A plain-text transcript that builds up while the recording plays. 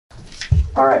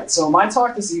All right, so my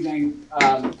talk this evening,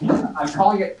 I'm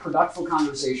calling it Productful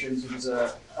Conversations, which is a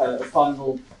fun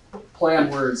little play on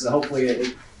words. Hopefully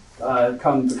it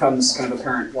becomes kind of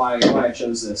apparent why I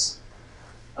chose this.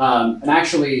 And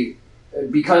actually,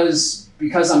 because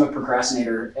I'm a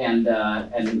procrastinator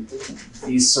and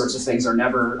these sorts of things are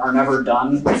never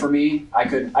done for me, I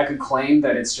could claim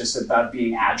that it's just about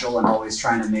being agile and always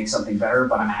trying to make something better,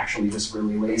 but I'm actually just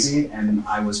really lazy. And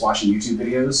I was watching YouTube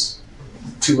videos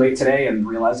too late today and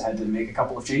realized I had to make a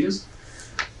couple of changes.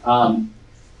 And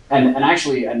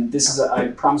this is I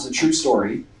promise a true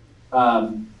story.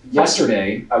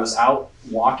 Yesterday I was out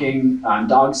walking, I'm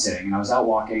dog sitting, and I was out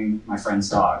walking my friend's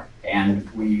dog, and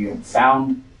we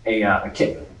found a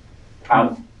kitten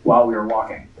out while we were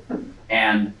walking.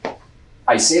 And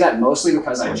I say that mostly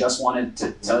because I just wanted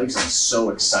to tell you, because I'm so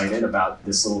excited about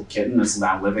this little kitten that's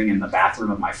now living in the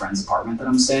bathroom of my friend's apartment that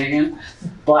I'm staying in.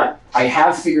 But I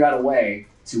have figured out a way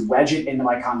to wedge it into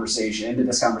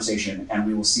this conversation, and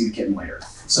we will see the kitten later.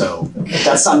 So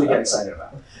that's something to get excited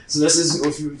about. So this is,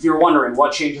 if you're wondering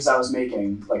what changes I was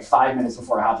making, like 5 minutes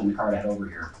before I hopped in the car to head over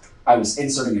here, I was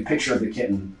inserting a picture of the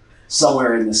kitten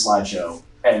somewhere in this slideshow.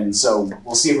 And so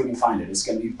we'll see if we can find it. It's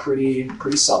going to be pretty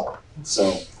subtle.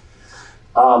 So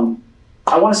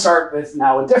I want to start with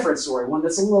now a different story, one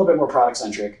that's a little bit more product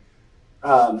centric.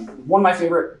 One of my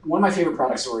favorite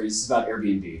product stories is about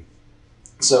Airbnb.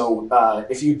 So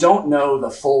if you don't know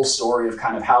the full story of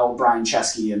kind of how Brian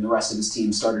Chesky and the rest of his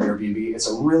team started Airbnb, it's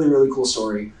a really, really cool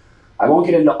story. I won't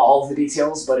get into all of the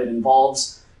details, but it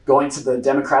involves going to the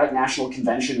Democratic National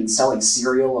Convention and selling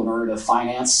cereal in order to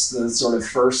finance the sort of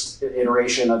first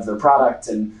iteration of the product.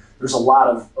 And there's a lot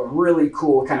of really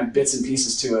cool kind of bits and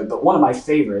pieces to it. But one of my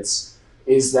favorites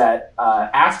is that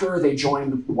after they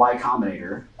joined Y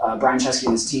Combinator, Brian Chesky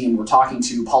and his team were talking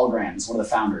to Paul Grams, one of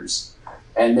the founders.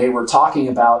 And they were talking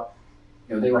about,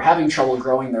 they were having trouble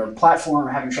growing their platform,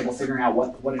 having trouble figuring out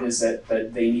what it is that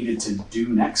they needed to do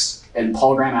next. And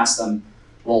Paul Graham asked them,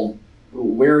 well,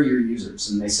 where are your users?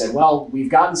 And they said, well, we've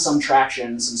gotten some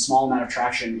small amount of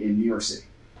traction in New York City.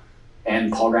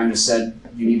 And Paul Graham just said,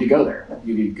 you need to go there.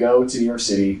 You need to go to New York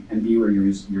City and be where your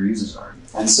users are.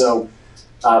 And so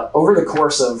over the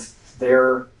course of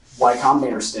their Y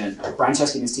Combinator stint, Brian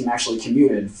Chesky and his team actually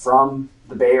commuted from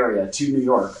the Bay Area to New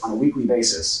York on a weekly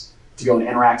basis to go and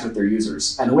interact with their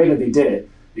users. And the way that they did it,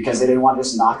 because they didn't want to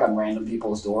just knock on random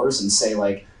people's doors and say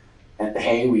like,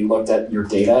 hey, we looked at your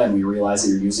data and we realized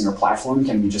that you're using our platform.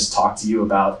 Can we just talk to you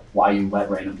about why you let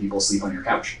random people sleep on your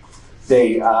couch?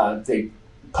 They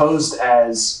posed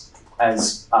as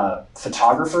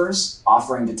photographers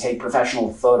offering to take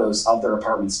professional photos of their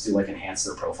apartments to like enhance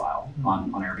their profile on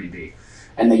Airbnb.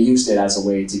 And they used it as a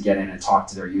way to get in and talk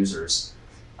to their users,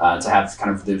 to have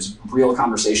kind of those real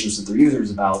conversations with their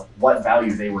users about what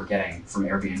value they were getting from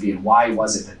Airbnb and why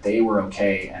was it that they were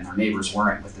okay and their neighbors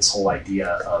weren't, with this whole idea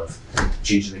of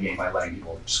changing the game by letting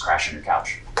people just crash on your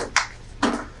couch.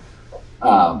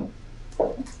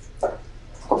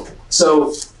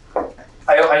 So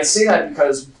I say that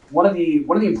because one of the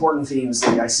important themes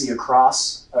that I see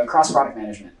across product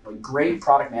management, like great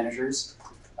product managers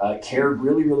care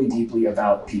really, really deeply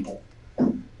about people.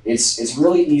 It's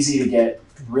really easy to get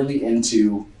really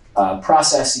into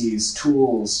processes,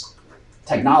 tools,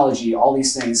 technology, all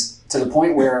these things, to the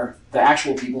point where the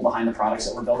actual people behind the products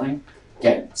that we're building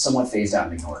get somewhat phased out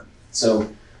and ignored. So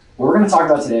what we're going to talk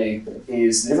about today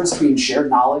is the difference between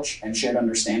shared knowledge and shared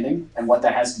understanding and what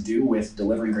that has to do with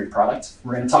delivering great product.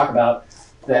 We're going to talk about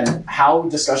then how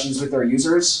discussions with our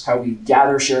users, how we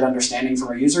gather shared understanding from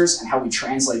our users, and how we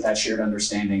translate that shared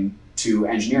understanding to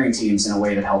engineering teams in a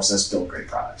way that helps us build great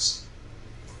products.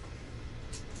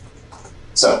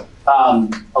 So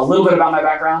a little bit about my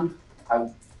background. I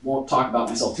won't talk about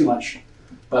myself too much,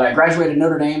 but I graduated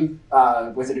Notre Dame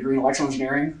with a degree in electrical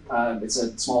engineering. It's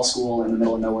a small school in the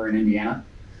middle of nowhere in Indiana.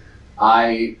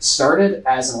 I started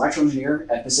as an electrical engineer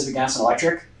at Pacific Gas and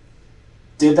Electric.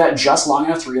 Did that just long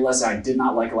enough to realize that I did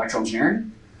not like electrical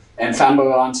engineering, and found my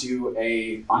way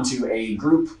onto a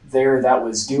group there that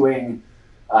was doing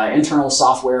internal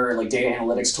software, like data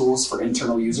analytics tools for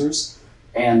internal users.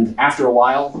 And after a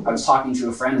while, I was talking to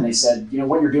a friend and they said,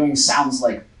 what you're doing sounds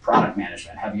like product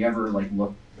management. Have you ever looked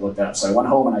that up? So I went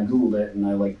home and I Googled it, and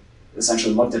I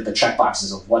essentially looked at the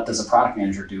checkboxes of what does a product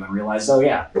manager do, and realized, oh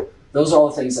yeah, those are all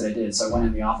the things that I did. So I went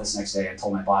in the office next day and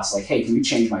told my boss, like, hey, can we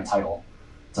change my title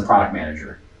to product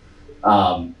manager?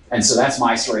 And so that's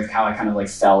my story of how I kind of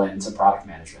fell into product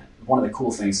management. One of the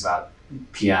cool things about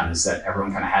PM is that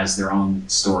everyone kind of has their own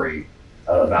story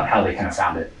about how they kind of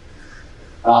found it.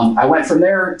 I went from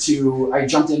there I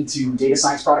jumped into data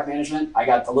science product management. I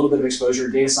got a little bit of exposure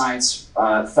to data science,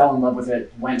 fell in love with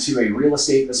it, went to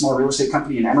a small real estate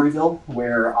company in Emeryville,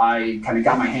 where I kind of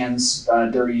got my hands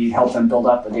dirty, helped them build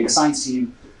up a data science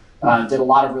team, did a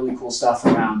lot of really cool stuff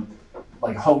around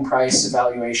like home price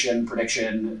evaluation,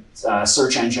 prediction,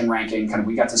 search engine ranking. Kind of,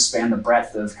 we got to span the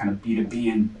breadth of kind of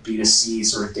B2B and B2C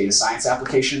sort of data science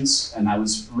applications, and that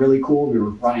was really cool. We were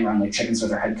running around like chickens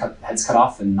with our heads cut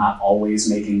off, and not always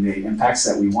making the impacts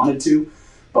that we wanted to.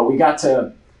 But we got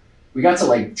to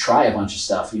like try a bunch of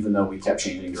stuff, even though we kept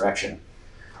changing direction.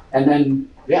 And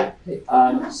then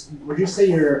would you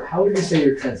say how would you say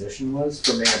your transition was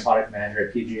from being a product manager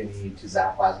at PG&E to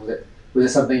Zap Labs? Was it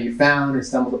something you found and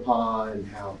stumbled upon, and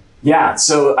how? Yeah,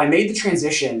 so I made the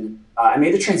transition.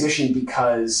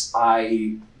 Because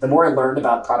the more I learned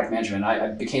about product management, I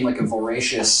became like a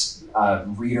voracious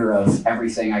reader of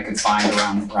everything I could find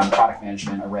around product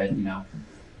management. I read,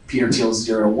 Peter Thiel's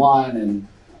 0 to 1 and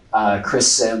Chris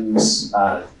Sims'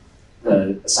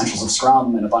 The Essentials of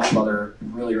Scrum and a bunch of other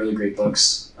really, really great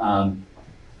books.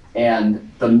 And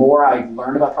the more I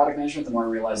learned about product management, the more I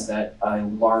realized that a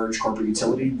large corporate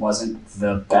utility wasn't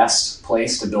the best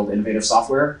place to build innovative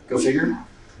software, go figure,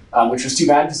 which was too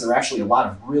bad because there were actually a lot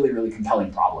of really, really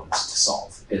compelling problems to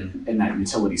solve in that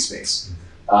utility space.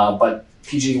 But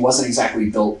PG wasn't exactly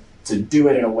built to do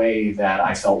it in a way that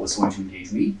I felt was going to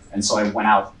engage me. And so I went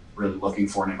out really looking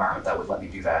for an environment that would let me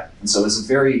do that. And so it was a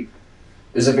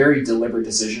very deliberate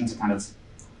decision to kind of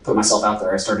put myself out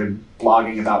there. I started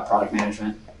blogging about product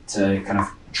management to kind of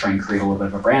try and create a little bit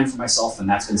of a brand for myself, and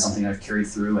that's been something I've carried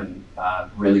through and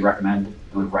really recommend.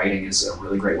 Writing is a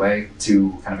really great way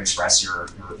to kind of express your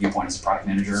viewpoint as a product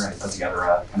manager and put together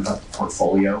a kind of a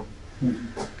portfolio.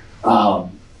 Mm-hmm.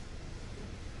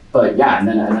 But yeah, and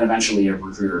then eventually a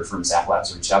recruiter from Zap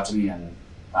Labs reached out to me and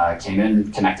came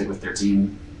in, connected with their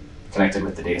team, connected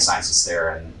with the data scientists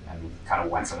there, and kind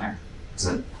of went from there. Does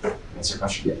that answer your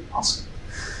question? Yeah, awesome.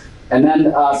 And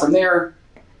then from there,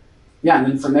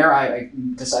 I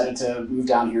decided to move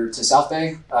down here to South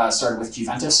Bay. Started with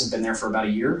Qventus. I've been there for about a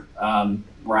year,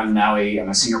 where I'm now I'm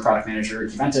a senior product manager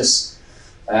at Qventus,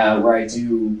 where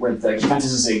Qventus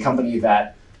is a company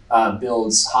that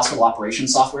builds hospital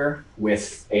operations software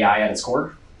with AI at its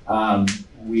core.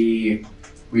 We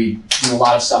do a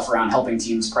lot of stuff around helping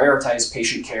teams prioritize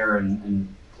patient care and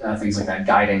things like that,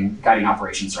 guiding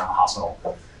operations around the hospital.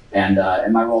 And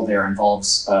my role there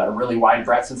involves a really wide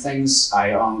breadth of things.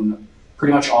 I own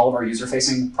pretty much all of our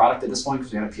user-facing product at this point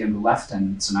because we had a PM who left,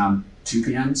 and so now I'm 2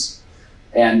 PMs.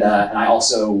 And I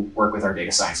also work with our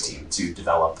data science team to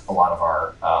develop a lot of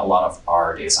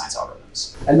our data science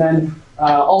algorithms. And then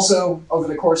also over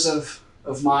the course of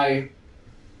my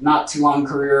not too long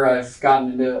career, I've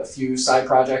gotten into a few side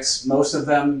projects. Most of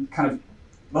them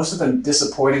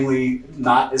disappointingly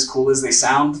not as cool as they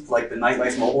sound, like the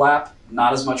Nightlife mobile app.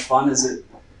 Not as much fun as it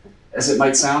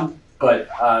might sound, but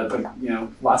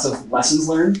lots of lessons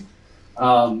learned.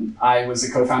 I was the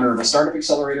co-founder of a startup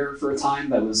accelerator for a time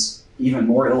that was even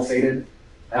more ill-fated,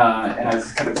 and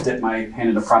I've kind of dipped my hand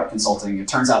into product consulting. It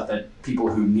turns out that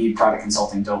people who need product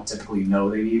consulting don't typically know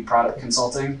they need product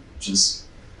consulting, which is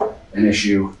an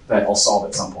issue that I'll solve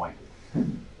at some point.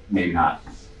 Maybe not.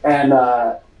 And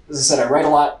as I said, I write a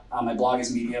lot. My blog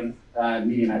is Medium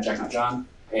at Jack Not John.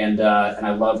 And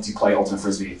I love to play Ultimate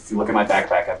Frisbee. If you look at my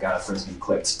backpack, I've got a Frisbee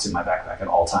clipped to my backpack at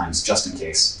all times, just in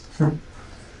case. All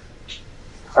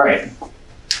right,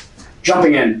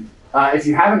 jumping in. If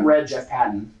you haven't read Jeff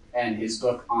Patton and his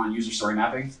book on user story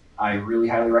mapping, I really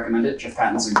highly recommend it. Jeff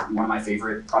Patton's one of my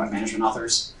favorite product management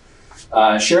authors.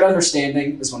 Shared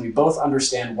understanding is when we both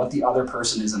understand what the other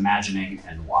person is imagining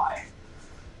and why.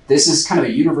 This is kind of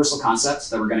a universal concept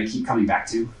that we're going to keep coming back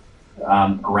to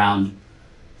around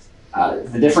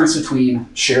the difference between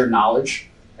shared knowledge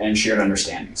and shared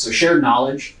understanding. So shared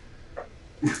knowledge,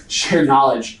 I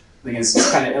think is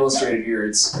kind of illustrated here.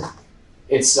 It's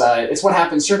what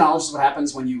happens. Shared knowledge is what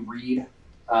happens when you read,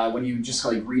 when you just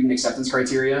like read an acceptance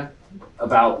criteria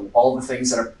about all the things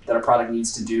that a product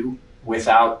needs to do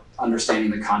without understanding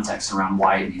the context around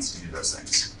why it needs to do those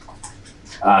things.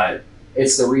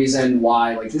 It's the reason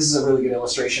why, like, this is a really good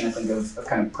illustration, I think, of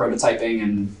kind of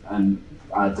prototyping and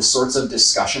the sorts of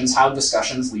discussions, how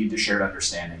discussions lead to shared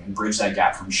understanding and bridge that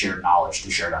gap from shared knowledge to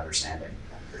shared understanding.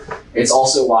 It's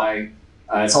also why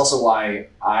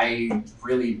I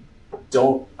really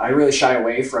shy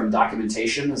away from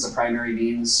documentation as a primary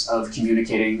means of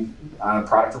communicating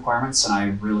product requirements, and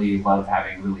I really love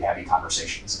having really heavy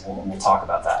conversations, and we'll talk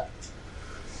about that.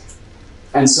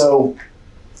 And so,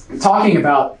 talking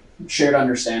about shared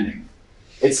understanding,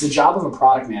 it's the job of a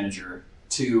product manager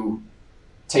to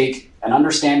take an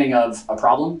understanding of a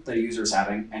problem that a user is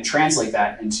having and translate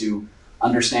that into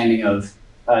understanding of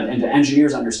into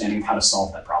engineers' understanding of how to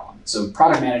solve that problem. So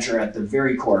product manager at the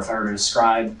very core, if I were to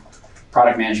describe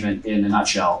product management in a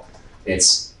nutshell,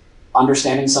 it's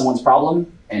understanding someone's problem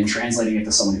and translating it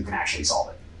to someone who can actually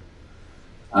solve it.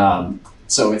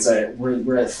 So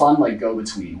we're a fun like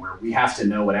go-between where we have to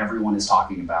know what everyone is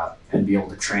talking about and be able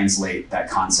to translate that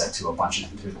concept to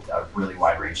a really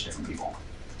wide range of different people.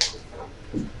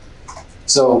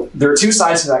 So there are two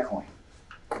sides to that coin.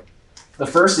 The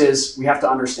first is we have to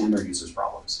understand our users'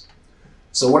 problems.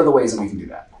 So what are the ways that we can do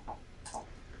that?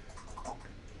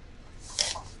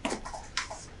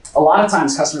 A lot of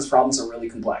times customers' problems are really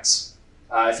complex.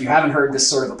 If you haven't heard this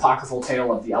sort of apocryphal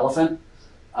tale of the elephant,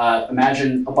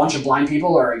 imagine a bunch of blind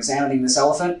people are examining this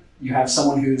elephant. You have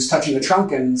someone who's touching the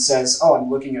trunk and says, oh, I'm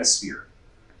looking at a spear.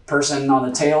 Person on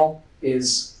the tail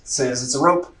says it's a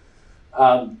rope.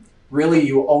 Really,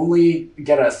 you only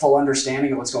get a full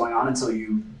understanding of what's going on until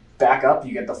you back up,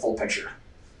 you get the full picture.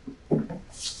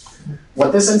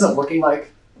 What this ends up looking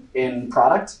like in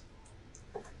product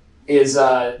is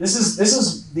this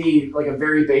is the like a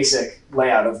very basic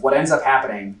layout of what ends up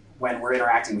happening when we're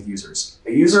interacting with users.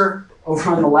 A user over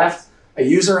on the left, a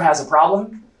user has a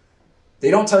problem.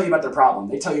 They don't tell you about their problem.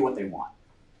 They tell you what they want,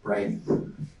 right?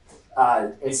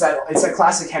 It's that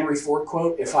classic Henry Ford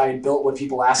quote, if I had built what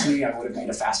people asked me, I would have made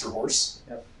a faster horse.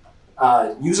 Yep.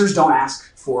 Users don't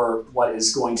ask for what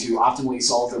is going to optimally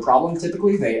solve their problem.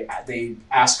 Typically, they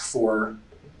ask for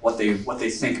what they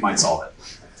think might solve it.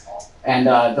 And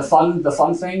the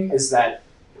fun thing is that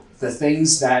the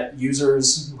things that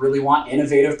users really want,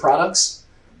 innovative products,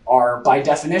 are by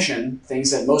definition things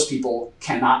that most people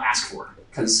cannot ask for,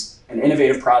 because an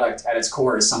innovative product at its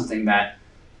core is something that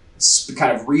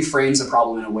kind of reframes a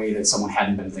problem in a way that someone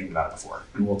hadn't been thinking about it before.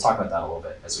 And we'll talk about that a little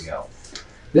bit as we go.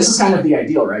 This is kind of the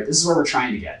ideal, right? This is where we're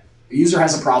trying to get. The user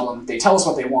has a problem, they tell us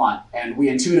what they want, and we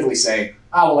intuitively say,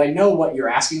 oh, well, I know what you're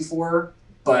asking for,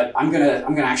 but I'm gonna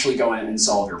actually go in and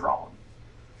solve your problem.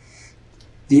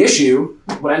 The issue,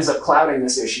 what ends up clouding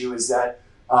this issue, is that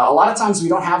a lot of times we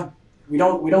don't have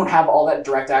all that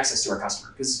direct access to our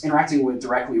customer, because interacting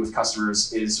directly with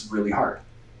customers is really hard.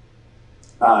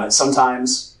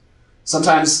 Sometimes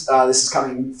this is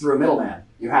coming through a middleman.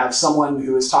 You have someone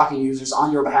who is talking to users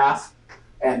on your behalf,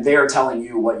 and they're telling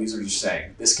you what users are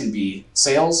saying. This can be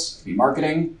sales, can be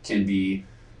marketing, can be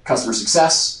customer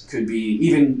success, could be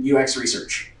even UX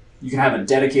research. You can have a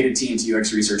dedicated team to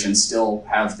UX research and still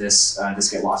have this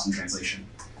get lost in translation.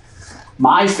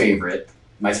 My favorite,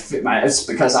 it's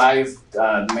because I've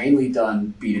mainly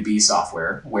done B2B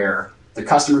software where the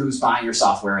customer who's buying your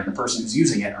software and the person who's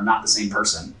using it are not the same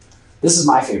person. This is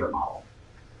my favorite model,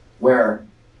 where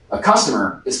a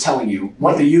customer is telling you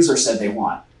what the user said they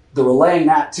want. They're relaying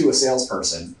that to a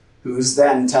salesperson who's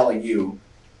then telling you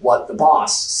what the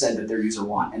boss said that their user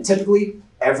want. And typically,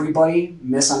 everybody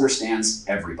misunderstands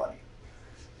everybody.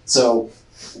 So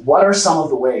what are some of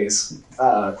the ways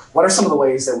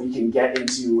that we can get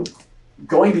into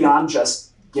going beyond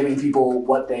just giving people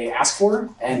what they ask for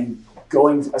and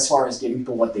going as far as giving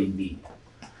people what they need?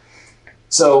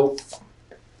 So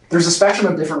there's a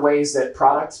spectrum of different ways that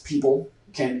product people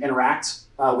can interact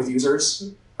with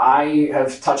users. I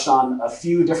have touched on a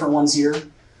few different ones here.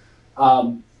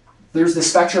 There's the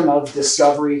spectrum of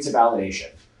discovery to validation.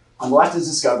 On the left is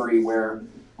discovery, where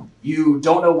you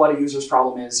don't know what a user's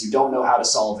problem is, you don't know how to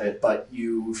solve it, but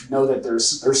you know that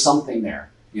there's something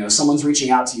there. You know, someone's reaching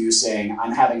out to you saying,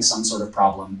 I'm having some sort of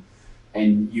problem,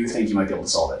 and you think you might be able to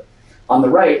solve it. On the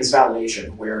right is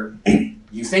validation, where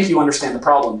you think you understand the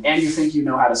problem and you think you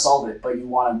know how to solve it, but you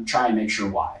want to try and make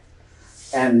sure why.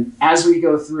 And as we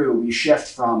go through, we shift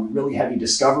from really heavy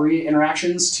discovery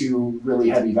interactions to really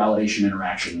heavy validation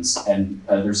interactions, and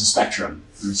there's a spectrum.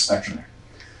 There.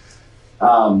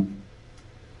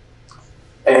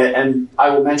 And I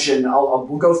will mention,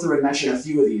 we'll go through and mention a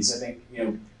few of these. I think, you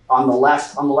know, on the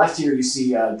left here, you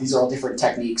see these are all different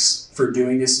techniques for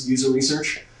doing this user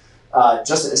research.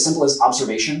 Just as simple as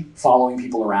observation, following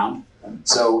people around.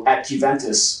 So at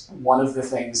Qventus, one of the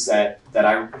things that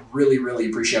I really, really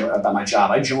appreciate about my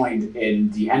job, I joined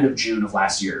in the end of June of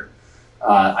last year.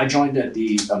 I joined at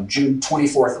the June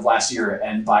 24th of last year,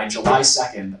 and by July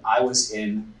 2nd, I was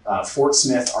in Fort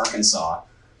Smith, Arkansas,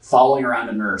 following around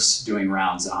a nurse doing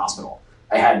rounds in a hospital.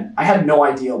 I had no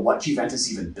idea what Qventus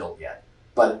even built yet,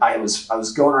 but I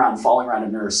was going around following around a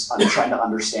nurse trying to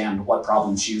understand what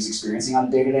problems she was experiencing on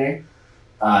a day-to-day,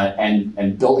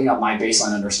 and building up my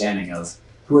baseline understanding of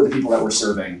who are the people that we're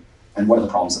serving and what are the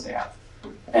problems that they have.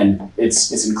 And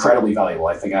it's incredibly valuable.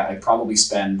 I think I probably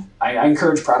spend, I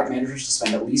encourage product managers to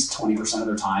spend at least 20% of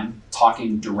their time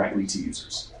talking directly to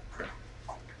users.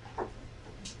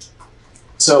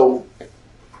 So,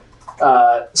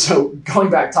 so going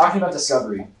back, talking about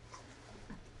discovery,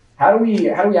 how do we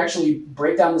actually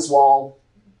break down this wall,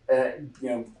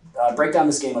 break down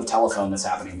this game of telephone that's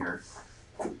happening here?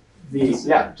 Just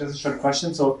a short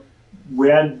question. So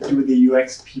where do the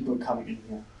UX people come in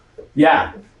here?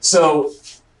 Yeah. So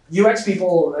UX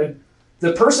people,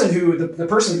 the person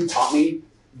who taught me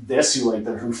this,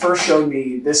 who first showed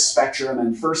me this spectrum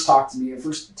and first taught me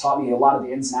a lot of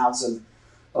the ins and outs of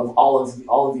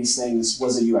all of these things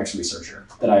was a UX researcher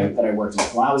that I worked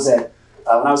with. When I was at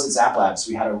Zap Labs,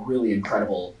 we had a really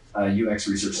incredible UX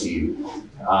research team,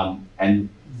 and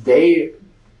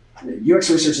UX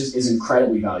research is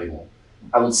incredibly valuable.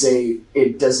 I would say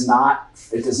it does not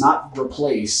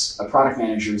replace a product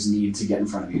manager's need to get in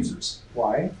front of users.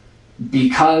 Why?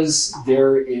 Because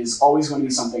there is always going to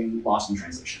be something lost in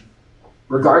translation.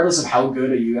 Regardless of how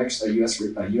good a UX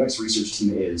research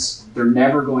team is, they're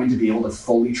never going to be able to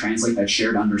fully translate that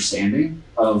shared understanding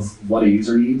of what a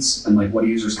user needs and like what a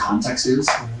user's context is,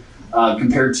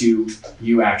 compared to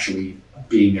you actually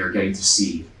being there, getting to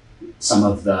see some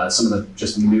of the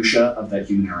just minutia of that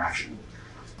human interaction.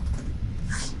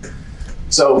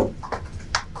 So,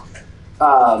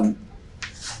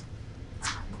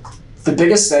 the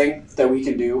biggest thing that we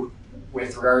can do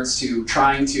with regards to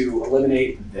trying to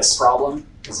eliminate this problem,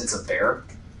 because it's a bear,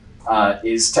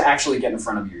 is to actually get in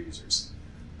front of your users.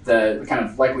 The kind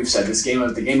of, like we've said,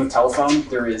 the game of telephone,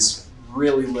 there is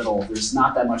really little, there's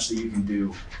not that much that you can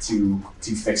do to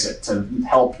fix it, to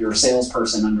help your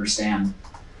salesperson understand.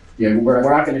 We're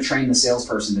not going to train the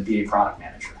salesperson to be a product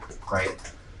manager, right?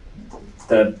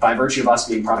 By virtue of us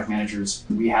being product managers,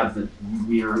 we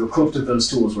are equipped with those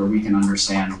tools where we can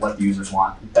understand what the users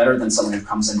want better than someone who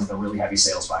comes in with a really heavy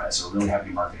sales bias or a really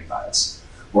heavy marketing bias,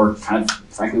 or kind of,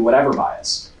 frankly, whatever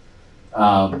bias.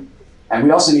 And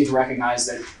we also need to recognize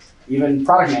that even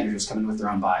product managers come in with their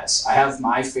own bias. I have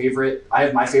my favorite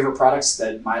products,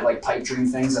 that my like pipe dream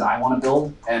things that I want to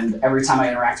build, and every time I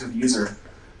interact with a user,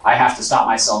 I have to stop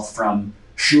myself from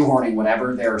shoehorning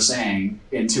whatever they're saying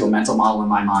into a mental model in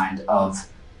my mind of,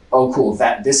 oh cool,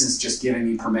 this is just giving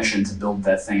me permission to build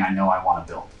that thing I know I want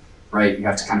to build, right? You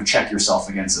have to kind of check yourself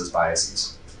against those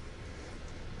biases.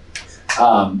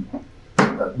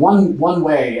 One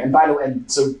way, and by the way,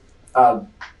 and so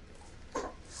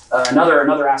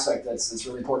another aspect that's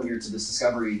really important here to this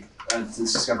discovery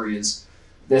is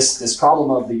this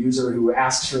problem of the user who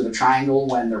asks for the triangle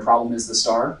when their problem is the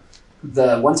star.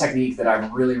 The one technique that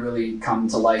I've really come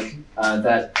to like,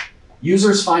 that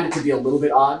users find it to be a little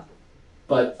bit odd,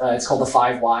 but it's called the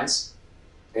 5 whys.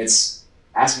 It's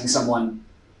asking someone,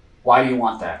 why do you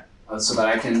want that? So that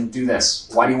I can do this.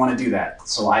 Why do you want to do that?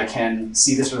 So I can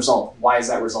see this result. Why is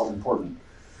that result important?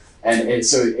 And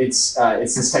it's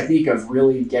this technique of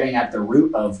really getting at the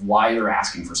root of why they're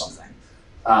asking for something.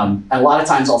 And a lot of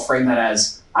times I'll frame that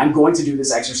as, I'm going to do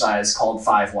this exercise called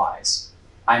 5 whys.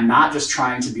 I'm not just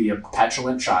trying to be a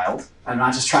petulant child. I'm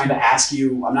not just trying to ask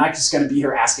you, I'm not just going to be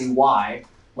here asking why,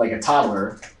 like a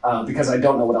toddler, because I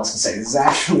don't know what else to say. This is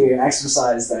actually an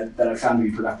exercise that I found to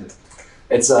be productive.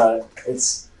 It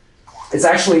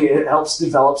helps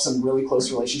develop some really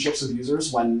close relationships with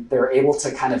users when they're able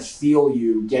to kind of feel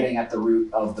you getting at the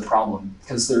root of the problem.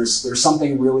 Because there's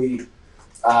something really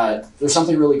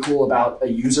cool about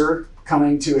a user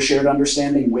coming to a shared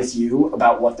understanding with you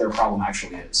about what their problem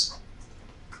actually is.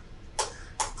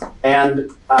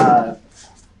 And so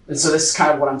this is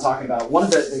kind of what I'm talking about. One of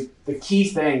the key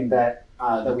thing that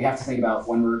we have to think about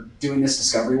when we're doing this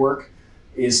discovery work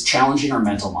is challenging our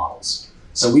mental models.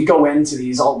 So we go into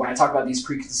these, when I talk about these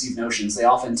preconceived notions, they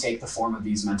often take the form of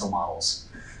these mental models.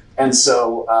 And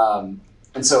so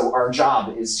our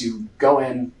job is to go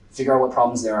in, figure out what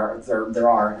problems there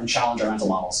are, and challenge our mental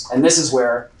models. And this is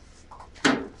where,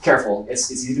 careful,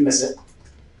 it's easy to miss it.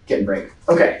 Kitten break.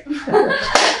 Okay.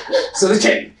 So this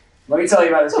kitten, let me tell you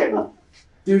about this kitten.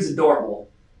 Dude's adorable.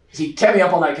 He kept me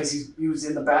up all night because he was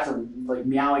in the bathroom like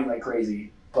meowing like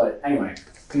crazy. But anyway,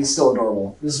 he's still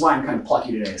adorable. This is why I'm kind of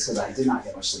plucky today, is because I did not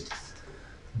get much sleep.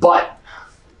 But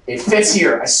it fits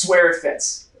here. I swear it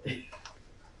fits.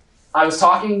 I was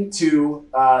talking to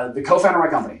the co-founder of my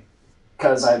company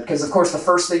because of course the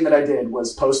first thing that I did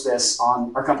was post this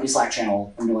on our company Slack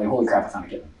channel and be like, holy crap, I found a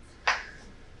kitten.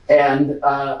 And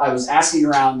I was asking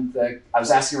around the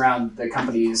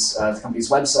company's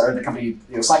website, or the company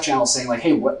Slack channel, saying like,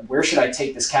 hey, where should I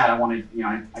take this cat?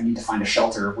 I need to find a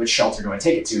shelter. Which shelter do I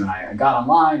take it to? And I got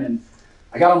online,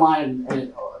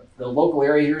 and the local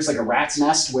area here is like a rat's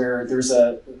nest where there's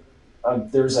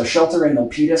a shelter in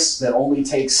Milpitas that only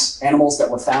takes animals that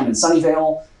were found in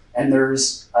Sunnyvale, and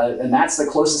that's the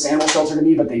closest animal shelter to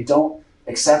me, but they don't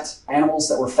accept animals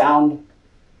that were found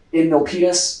in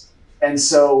Milpitas. And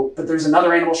so, but there's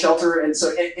another animal shelter, and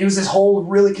so it was this whole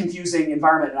really confusing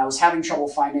environment, and I was having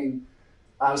trouble kind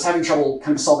of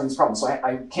solving this problem. So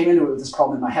I came into it with this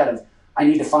problem in my head of, I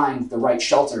need to find the right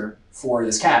shelter for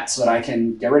this cat so that I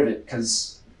can get rid of it,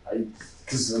 because I'm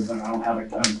not going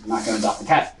to adopt the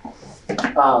cat.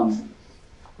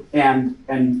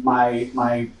 And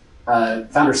my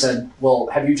founder said, well,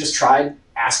 have you just tried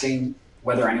asking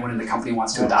whether anyone in the company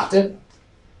wants to adopt it?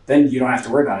 Then you don't have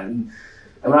to worry about it. And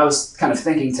when I was kind of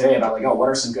thinking today about like, oh, what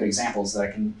are some good examples that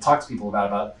I can talk to people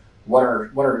about what are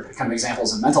kind of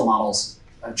examples of mental models,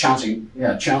 challenging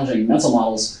mental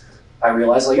models, I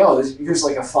realized like, oh, here's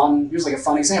like a fun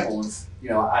example of,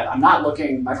 I'm not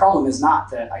looking, my problem is not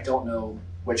that I don't know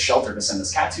which shelter to send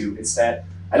this cat to, it's that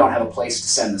I don't have a place to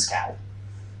send this cat.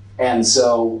 And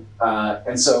so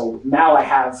now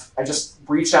I just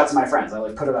reached out to my friends. I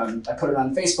put it on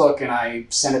Facebook, and I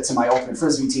sent it to my Ultimate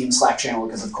Frisbee team Slack channel,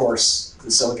 because of course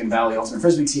the Silicon Valley Ultimate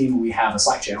Frisbee team, we have a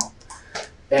Slack channel.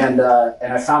 And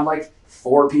I found like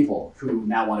 4 people who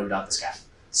now want to adopt this cat.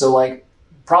 So like,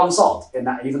 problem solved. And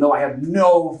even though I have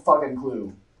no fucking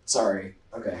clue, sorry,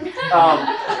 okay.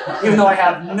 Even though I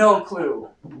have no clue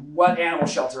what animal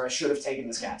shelter I should have taken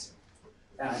this cat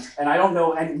to. And I don't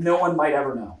know, and no one might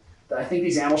ever know. I think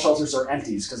these animal shelters are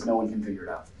empties because no one can figure it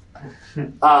out.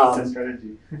 That's a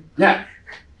strategy. Yeah.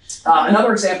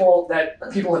 Another example that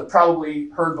people have probably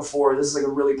heard before, this is like a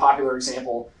really popular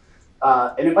example,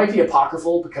 and it might be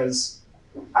apocryphal because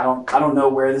I don't know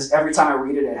where this, every time I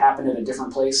read it, it happened in a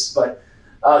different place, but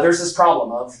there's this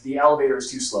problem of the elevator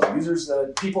is too slow.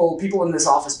 People in this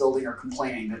office building are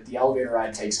complaining that the elevator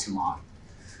ride takes too long.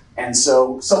 And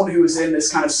so someone who is in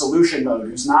this kind of solution mode,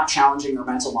 who's not challenging their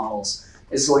mental models,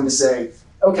 is going to say,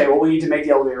 okay, well, we need to make the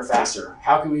elevator faster.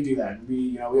 How can we do that?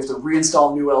 We have to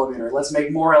reinstall a new elevator. Let's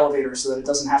make more elevators so that it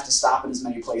doesn't have to stop in as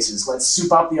many places. Let's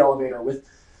soup up the elevator with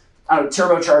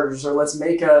turbochargers, or let's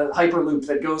make a hyperloop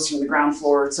that goes from the ground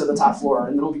floor to the top floor,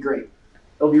 and it'll be great.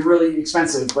 It'll be really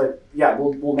expensive, but yeah,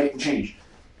 we'll make the change.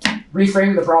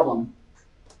 Reframing the problem,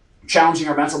 challenging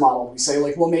our mental model, we say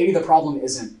like, well, maybe the problem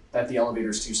isn't that the elevator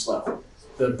is too slow.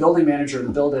 The building manager,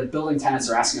 the building tenants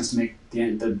are asking us to make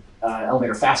the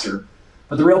elevator faster,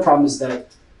 but the real problem is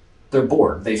that they're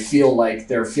bored. They feel like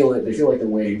they're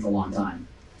waiting for a long time.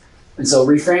 And so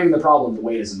reframing the problem, the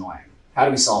wait is annoying. How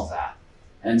do we solve that?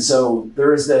 And so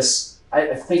there is this,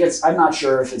 I'm not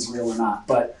sure if it's real or not,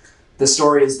 but the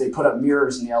story is they put up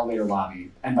mirrors in the elevator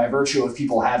lobby, and by virtue of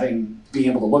people being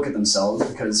able to look at themselves,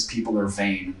 because people are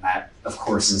vain, and that of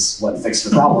course is what fixed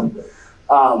the problem,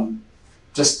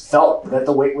 just felt that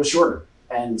the wait was shorter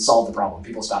and solved the problem.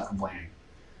 People stopped complaining.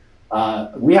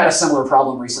 We had a similar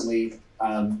problem recently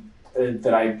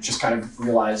that I just kind of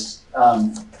realized.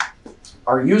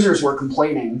 Our users were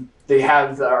complaining.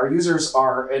 Our users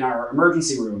are in our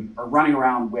emergency room, are running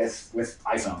around with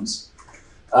iPhones,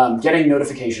 getting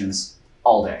notifications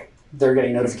all day. They're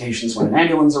getting notifications when an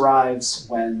ambulance arrives,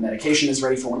 when medication is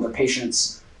ready for one of their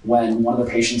patients, when one of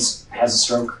their patients has a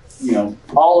stroke,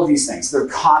 all of these things. They're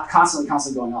constantly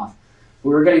going off.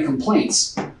 We were getting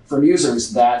complaints from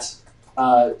users that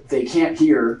they can't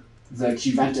hear the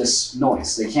Qventus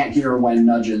noise. They can't hear when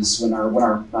nudges, when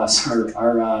our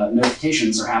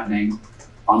notifications are happening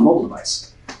on a mobile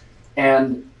device.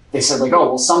 And they said like, oh,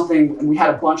 well, something, and we had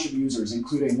a bunch of users,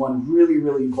 including one really,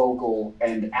 really vocal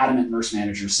and adamant nurse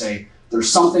manager say,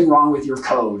 there's something wrong with your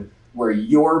code where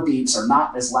your beeps are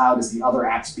not as loud as the other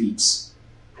app's beeps.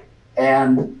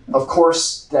 And of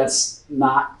course, that's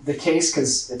not the case,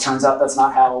 because it turns out that's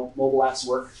not how mobile apps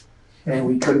work. And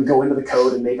we couldn't go into the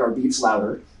code and make our beeps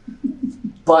louder.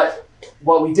 But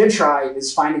what we did try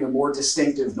is finding a more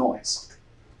distinctive noise.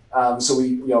 So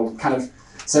we kind of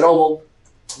said, oh, well,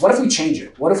 what if we change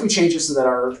it? What if we change it so that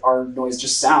our noise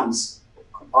just sounds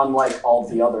unlike all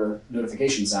the other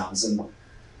notification sounds? And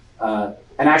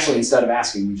actually, instead of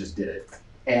asking, we just did it.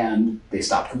 And they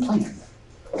stopped complaining.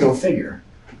 Go figure.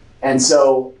 And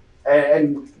so,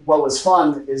 and what was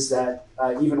fun is that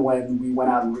even when we went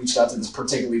out and reached out to this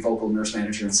particularly vocal nurse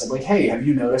manager and said like, hey, have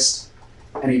you noticed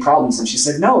any problems? And she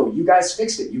said, no, you guys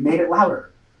fixed it. You made it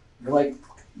louder. And you're like,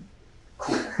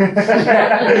 cool.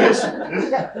 Yeah,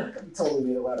 totally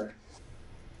made it louder.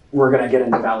 We're going to get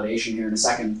into validation here in a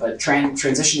second, but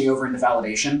transitioning over into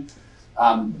validation,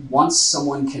 once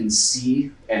someone can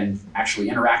see and actually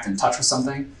interact and touch with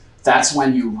something, that's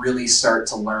when you really start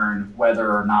to learn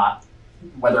whether or not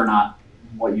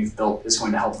what you've built is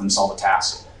going to help them solve a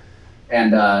task.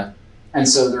 And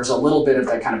so there's a little bit of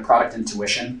that kind of product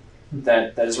intuition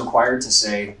that is required to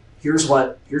say, here's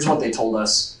what they told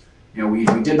us. We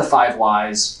did the 5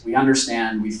 whys. We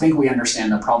think we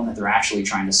understand the problem that they're actually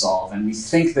trying to solve, and we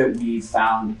think that we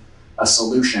found a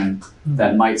solution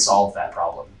that might solve that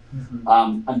problem.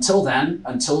 Until then,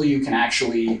 until you can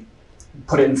actually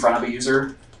put it in front of a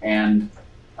user and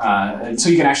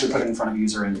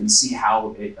see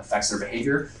how it affects their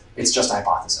behavior, it's just a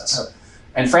hypothesis. Okay.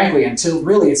 And frankly, until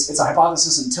really it's a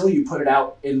hypothesis until you put it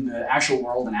out in the actual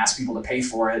world and ask people to pay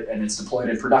for it, and it's deployed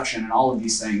in production and all of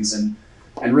these things, and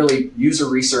really user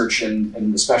research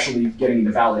and especially getting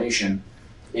into validation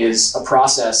is a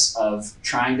process of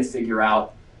trying to figure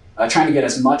out, trying to get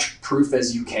as much proof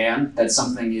as you can that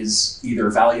something is either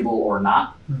valuable or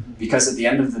not, because at the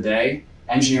end of the day,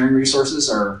 engineering resources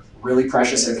are really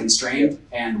precious and constrained,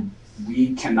 and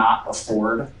we cannot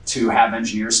afford to have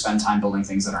engineers spend time building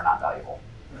things that are not valuable.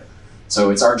 Right. So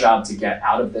it's our job to get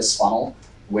out of this funnel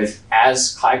with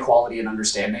as high quality and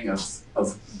understanding of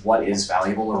what is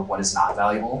valuable or what is not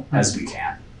valuable as we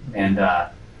can. And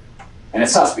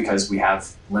it's tough because we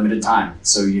have limited time.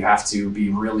 So you have to be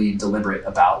really deliberate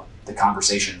about the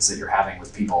conversations that you're having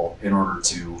with people in order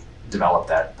to develop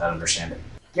that understanding.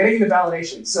 Getting into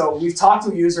validation. So we've talked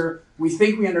to a user. We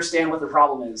think we understand what the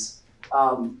problem is.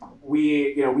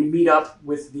 We meet up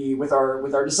with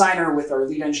our designer, with our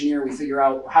lead engineer. We figure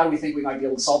out how do we think we might be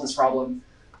able to solve this problem,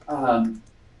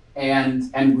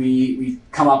 and we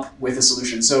come up with a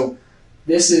solution. So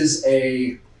this is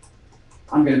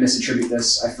I'm going to misattribute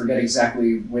this. I forget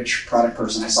exactly which product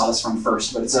person I saw this from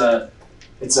first, but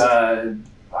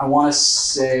I want to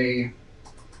say,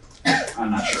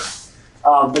 I'm not sure.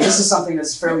 But this is something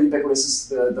that's fairly ubiquitous. It's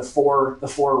the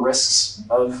four risks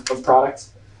of product.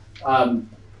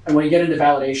 And when you get into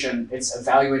validation, it's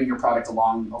evaluating your product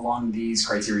along these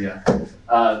criteria.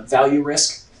 Value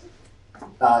risk,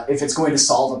 if it's going to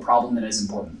solve a problem that is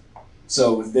important.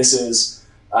 So this is,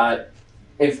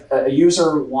 if a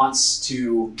user wants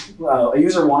to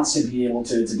be able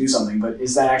to do something, but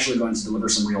is that actually going to deliver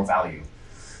some real value?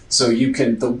 So you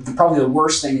can, probably the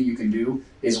worst thing that you can do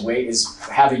is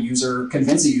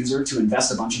convince a user to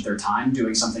invest a bunch of their time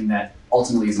doing something that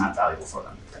ultimately is not valuable for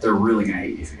them. They're really going to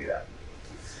hate you if you do that.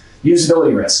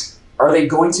 Usability risk. Are they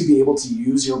going to be able to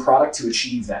use your product to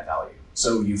achieve that value?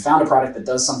 So you found a product that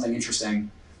does something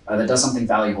interesting, that does something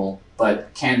valuable,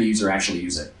 but can the user actually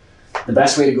use it? The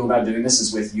best way to go about doing this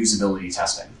is with usability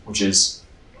testing, which is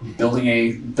building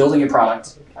a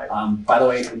product. By the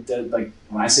way, like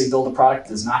when I say build a product, it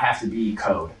does not have to be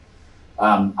code.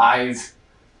 I've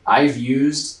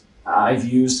used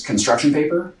construction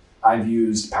paper. I've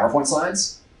used PowerPoint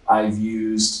slides. I've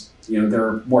used, there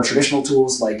are more traditional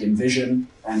tools like Envision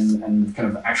and kind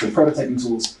of actual prototyping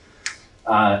tools.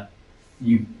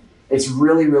 It's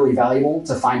really, really valuable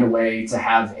to find a way to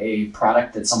have a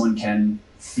product that someone can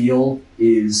feel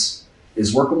is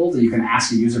workable, that you can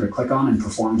ask a user to click on and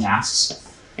perform tasks.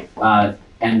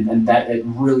 And that it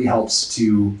really helps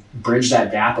to bridge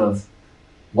that gap of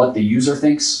what the user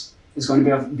thinks is going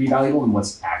to be valuable and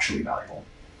what's actually valuable.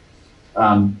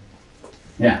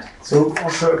 Yeah. So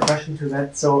also a question to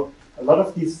that. So a lot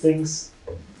of these things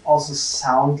also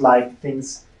sound like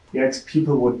things UX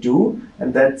people would do,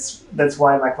 and that's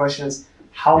why my question is,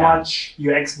 how much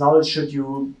UX knowledge should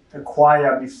you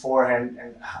acquire beforehand,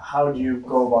 and how do you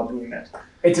go about doing that?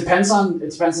 It depends on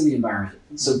the environment.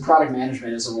 So product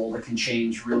management is a role that can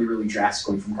change really, really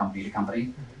drastically from company to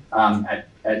company. At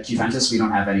Qventus, we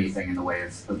don't have anything in the way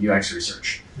of UX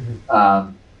research.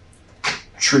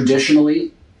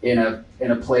 Traditionally, in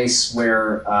a place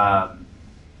where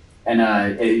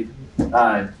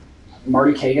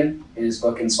Marty Kagan, in his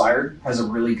book Inspired, has a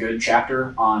really good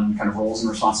chapter on kind of roles and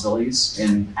responsibilities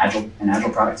in agile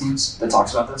product teams that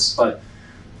talks about this. But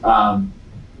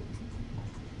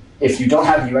if you don't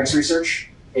have UX research,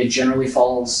 it generally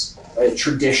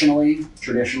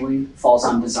traditionally falls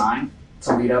on design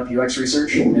to lead up UX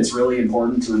research. It's really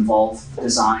important to involve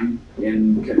design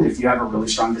if you have a really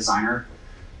strong designer.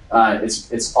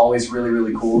 It's always really,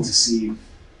 really cool to see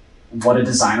what a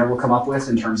designer will come up with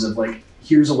in terms of like,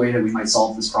 here's a way that we might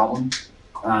solve this problem.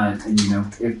 And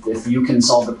if you can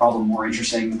solve the problem in a more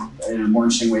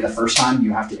interesting way the first time,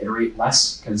 you have to iterate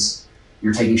less because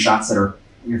you're taking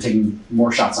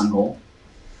more shots on goal.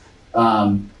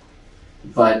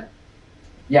 But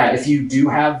yeah, if you do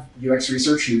have UX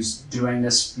research who's doing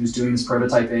this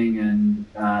prototyping, and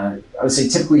I would say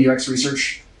typically UX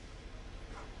research,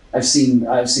 I've seen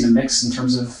a mix in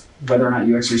terms of whether or not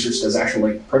UX research does actual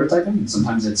like prototyping, and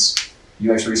sometimes it's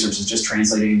UX research is just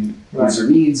translating user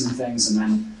needs and things, and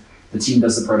then The team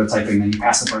does the prototyping, then you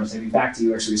pass the prototyping back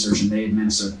to UX research and they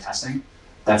administer the testing.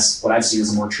 That's what I've seen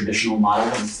as a more traditional model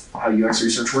of how UX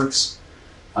research works.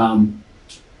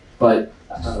 But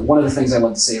one of the things I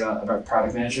love to say about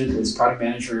product management is product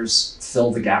managers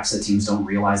fill the gaps that teams don't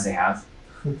realize they have.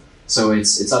 So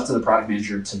it's up to the product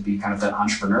manager to be kind of that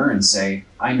entrepreneur and say,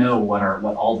 I know what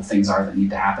all the things are that need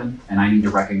to happen, and I need to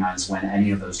recognize when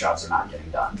any of those jobs are not getting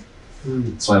done.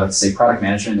 So I like to say product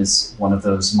management is one of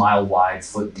those mile wide,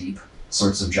 foot deep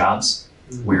sorts of jobs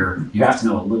where you have to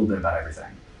know a little bit about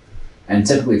everything. And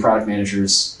typically product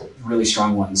managers, really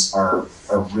strong ones, are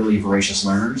really voracious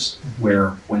learners, where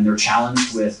when they're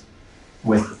challenged with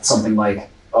something like,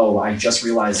 oh, I just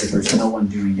realized that there's no one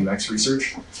doing UX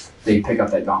research, they pick up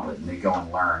that gauntlet and they go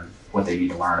and learn what they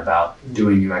need to learn about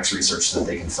doing UX research so that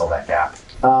they can fill that gap.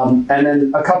 And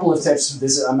then a couple of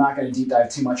tips. I'm not going to deep dive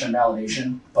too much on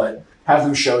validation, but have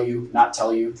them show you, not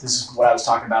tell you. This is what I was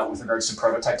talking about with regards to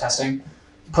prototype testing.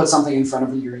 Put something in front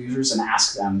of your users and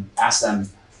ask them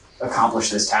accomplish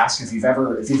this task. If you've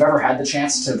ever had the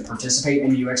chance to participate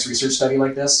in a UX research study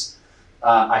like this,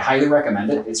 I highly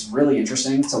recommend it. It's really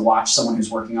interesting to watch someone who's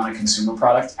working on a consumer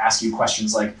product ask you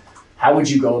questions like, how would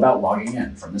you go about logging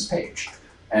in from this page?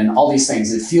 And all these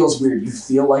things. It feels weird. You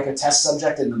feel like a test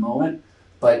subject in the moment,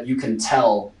 but you can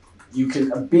tell,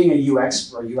 being a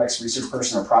UX or UX research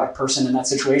person or product person in that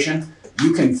situation,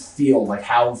 you can feel like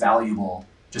how valuable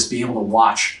just being able to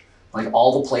watch like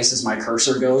all the places my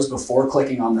cursor goes before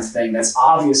clicking on the thing that's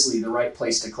obviously the right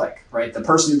place to click, right? The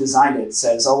person who designed it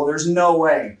says, oh, well, there's no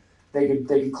way they could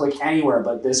click anywhere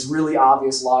but this really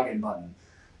obvious login button.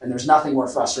 And there's nothing more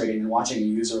frustrating than watching a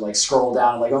user like scroll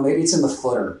down and like, oh, maybe it's in the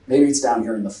footer. Maybe it's down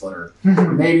here in the footer.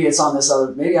 Maybe it's on this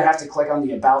other, maybe I have to click on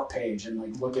the about page and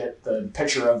like look at the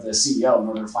picture of the CEO in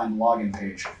order to find the login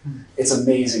page. It's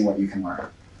amazing what you can learn.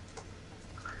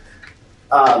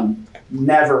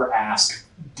 Never ask,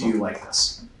 do you like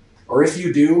this? Or if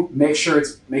you do, make sure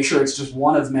it's just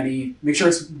one of many, make sure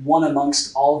it's one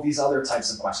amongst all of these other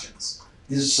types of questions.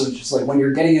 These are so just like when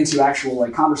you're getting into actual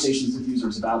like conversations with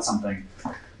users about something,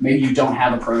 maybe you don't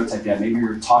have a prototype yet, maybe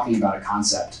you're talking about a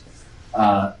concept.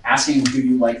 Asking, do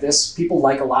you like this? People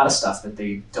like a lot of stuff that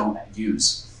they don't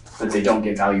use, that they don't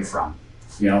get value from.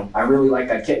 You know, I really like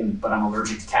that kitten, but I'm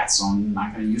allergic to cats, so I'm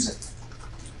not gonna use it.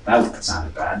 That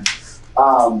sounded bad.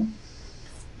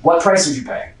 What price would you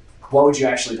pay? What would you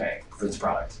actually pay for this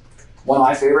product? One of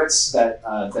my favorites that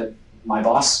my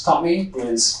boss taught me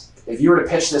is, if you were to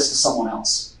pitch this to someone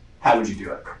else, how would you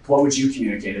do it? What would you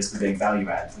communicate as the big value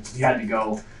add? If you had to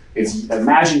go,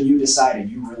 imagine you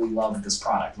decided you really loved this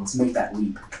product, let's make that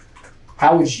leap.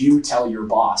 How would you tell your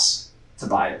boss to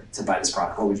buy this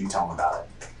product? What would you tell them about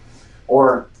it?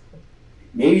 Or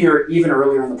maybe you're even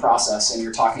earlier in the process and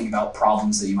you're talking about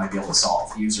problems that you might be able to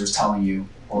solve. The user's telling you,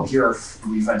 well,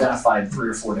 we've identified 3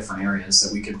 or 4 different areas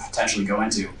that we could potentially go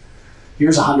into.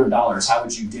 Here's $100. How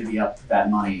would you divvy up that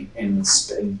money in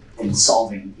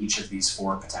solving each of these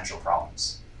 4 potential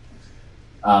problems?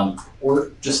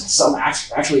 Or just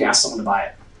actually ask someone to buy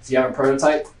it. If you have a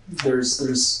prototype,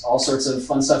 there's all sorts of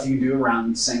fun stuff you can do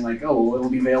around saying like, oh, well, it'll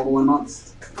be available in a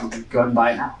month. Go ahead and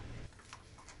buy it now.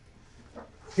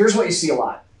 Here's what you see a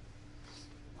lot.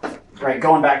 Right,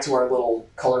 going back to our little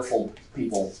colorful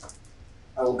people,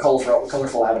 our little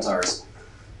colorful avatars.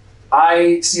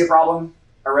 I see a problem.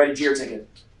 I write a JIRA ticket.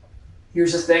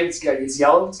 Here's the thing, it's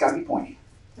yellow, it's gotta be pointy.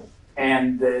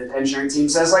 And the engineering team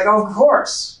says like, oh, of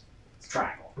course, it's a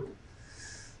triangle.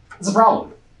 It's a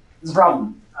problem. It's a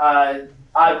problem.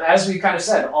 As we kind of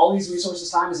said, all these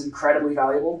resources' time is incredibly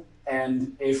valuable.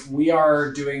 And if we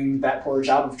are doing that poor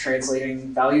job of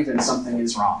translating value, then something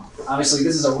is wrong. Obviously,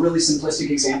 this is a really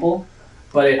simplistic example,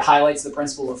 but it highlights the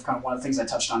principle of kind of one of the things I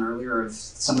touched on earlier of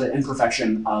some of the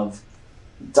imperfection of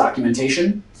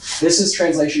documentation. This is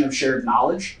translation of shared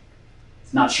knowledge,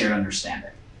 not shared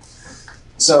understanding.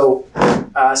 So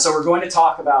we're going to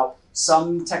talk about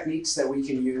some techniques that we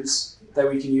can use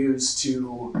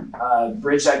to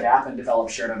bridge that gap and develop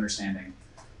shared understanding,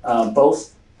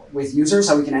 both with users,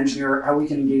 how we can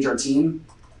engage our team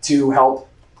to help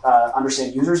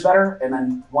understand users better, and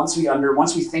then once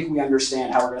we think we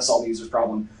understand how we're going to solve the user's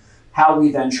problem, how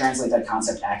we then translate that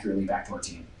concept accurately back to our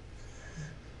team.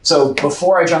 So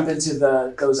before I jump into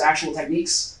those actual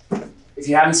techniques, if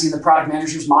you haven't seen the product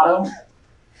manager's motto,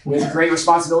 with great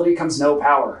responsibility comes no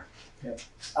power.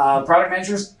 Product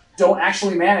managers don't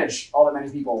actually manage all that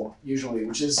many people usually,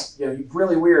 which is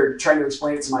really weird trying to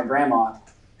explain it to my grandma,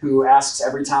 who asks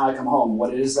every time I come home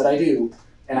what it is that I do.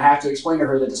 And I have to explain to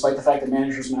her that despite the fact that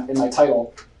manager's in my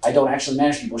title, I don't actually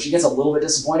manage people. She gets a little bit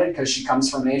disappointed because she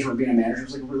comes from an age where being a manager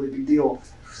is like a really big deal.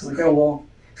 She's like, oh, well,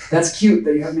 that's cute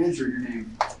that you have manager in your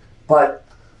name. But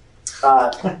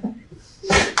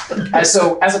as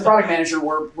a product manager,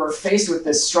 we're faced with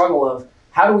this struggle of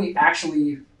how do we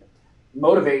actually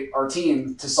motivate our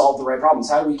team to solve the right problems?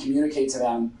 How do we communicate to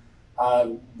them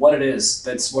what it is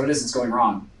that's going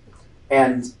wrong?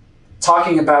 And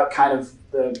talking about kind of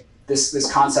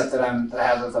this concept that I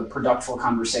have of a productful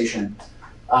conversation.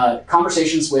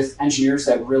 Conversations with engineers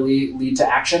that really lead to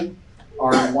action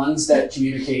are ones that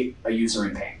communicate a user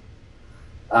in pain.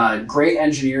 Great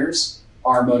engineers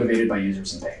are motivated by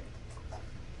users in pain.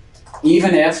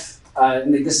 Even if,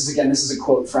 and this is a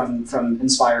quote from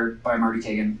Inspired by Marty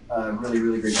Kagan, really,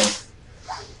 really great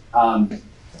book.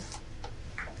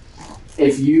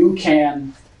 If you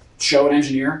can show an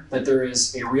engineer that there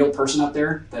is a real person out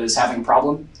there that is having a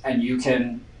problem, and you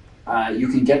can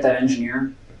get that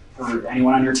engineer or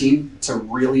anyone on your team to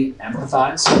really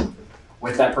empathize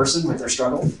with that person, with their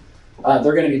struggle,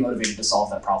 they're going to be motivated to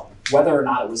solve that problem, whether or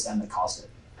not it was them that caused it.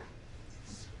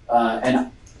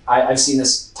 And I've seen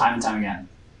this time and time again.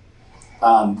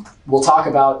 We'll talk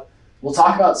about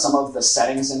some of the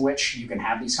settings in which you can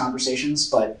have these conversations,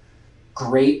 but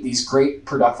these great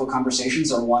productful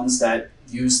conversations are ones that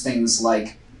use things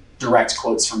like direct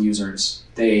quotes from users.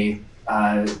 They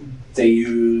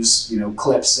use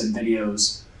clips and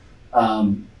videos,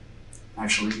 and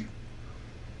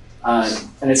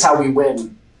it's how we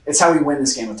win. It's how we win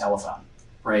this game of telephone,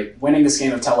 right? Winning this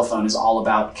game of telephone is all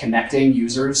about connecting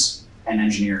users and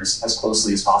engineers as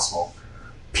closely as possible.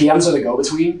 PMs are the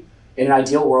go-between. In an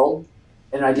ideal world,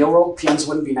 PMs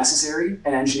wouldn't be necessary,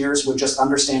 and engineers would just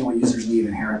understand what users need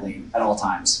inherently at all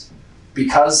times.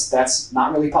 Because that's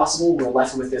not really possible, we're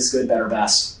left with this good, better,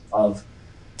 best of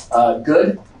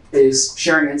good is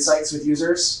sharing insights with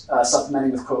users,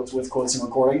 supplementing with quotes and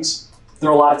recordings. There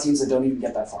are a lot of teams that don't even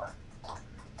get that far.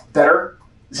 Better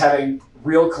is having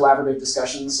real collaborative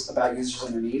discussions about users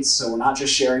and their needs. So we're not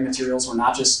just sharing materials, we're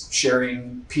not just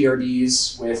sharing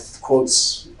PRDs with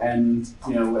quotes and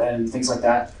things like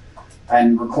that,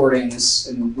 and recordings,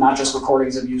 and not just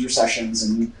recordings of user sessions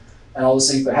and all those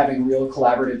things, but having real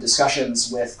collaborative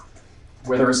discussions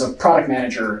where there's a product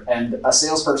manager and a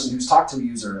salesperson who's talked to a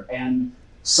user and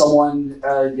someone,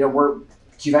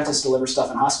 Qventus delivers stuff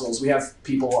in hospitals. We have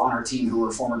people on our team who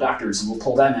are former doctors, and we'll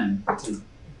pull them in to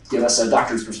give us a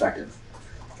doctor's perspective.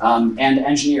 And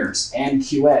engineers, and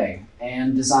QA,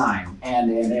 and design, and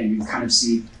you kind of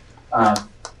see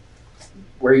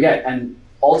where you get. And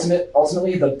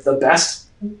ultimately, the best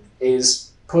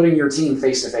is putting your team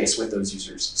face to face with those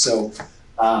users. So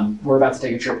we're about to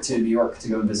take a trip to New York to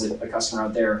go and visit a customer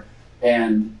out there.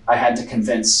 And I had to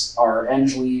convince our eng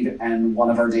lead and one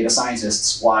of our data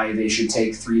scientists why they should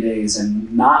take 3 days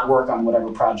and not work on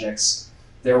whatever projects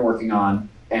they're working on,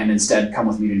 and instead come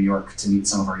with me to New York to meet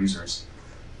some of our users.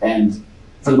 And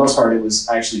for the most part, I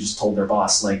actually just told their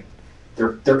boss, like,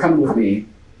 they're coming with me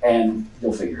and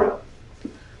you'll figure it out.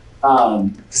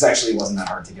 Because actually it wasn't that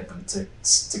hard to get them to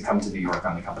come to New York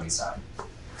on the company side.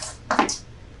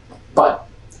 But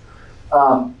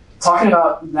talking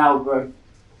about now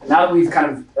that we've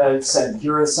kind of said,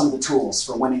 here are some of the tools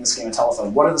for winning this game of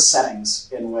telephone, what are the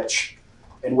settings in which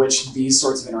these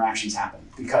sorts of interactions happen?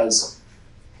 Because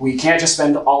we can't just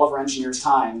spend all of our engineers'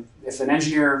 time. If an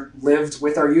engineer lived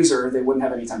with our user, they wouldn't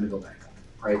have any time to build anything,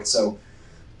 right? So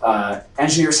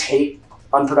engineers hate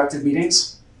unproductive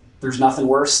meetings. There's nothing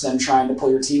worse than trying to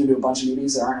pull your team into a bunch of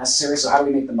meetings that aren't necessary. So how do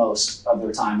we make the most of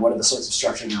their time? What are the sorts of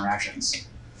structured interactions?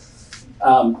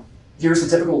 Here's the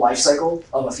typical life cycle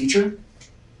of a feature.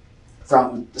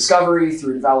 From discovery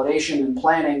through to validation and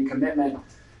planning, commitment,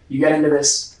 you get into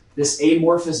this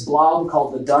amorphous blob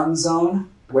called the done zone,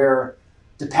 where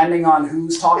depending on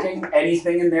who's talking,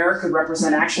 anything in there could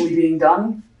represent actually being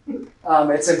done.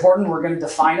 It's important, we're going to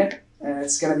define it, and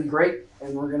it's going to be great,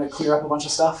 and we're going to clear up a bunch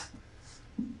of stuff.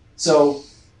 So,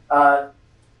 and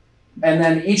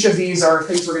then each of these are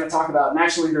things we're going to talk about. And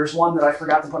actually, there's one that I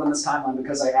forgot to put on this timeline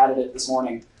because I added it this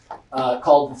morning,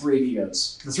 called the Three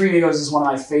Amigos. The Three Amigos is one of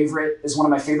my favorite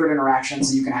interactions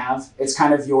that you can have. It's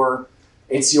kind of your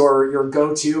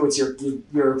go-to. It's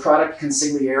your product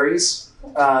consigliaries.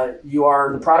 You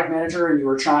are the product manager, and you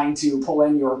are trying to pull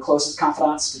in your closest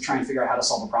confidants to try and figure out how to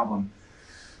solve a problem.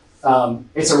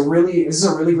 This is a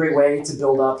really great way to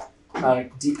build up a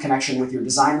deep connection with your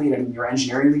design lead and your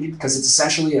engineering lead, because it's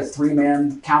essentially a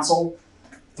three-person council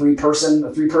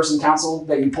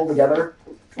that you pull together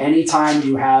anytime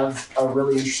you have a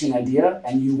really interesting idea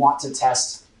and you want to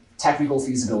test technical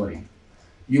feasibility.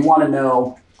 You want to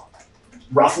know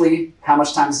roughly how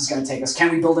much time this is going to take us.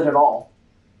 Can we build it at all?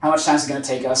 How much time is it going to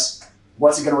take us?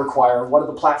 What's it going to require? What are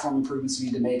the platform improvements we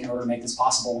need to make in order to make this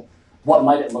possible? What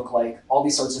might it look like? All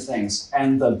these sorts of things.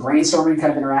 And the brainstorming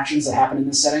kind of interactions that happen in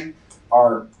this setting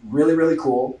are really, really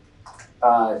cool.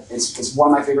 It's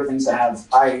one of my favorite things to have.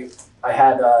 I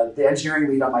had the engineering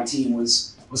lead on my team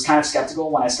was kind of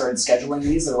skeptical when I started scheduling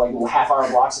these. They're like little half-hour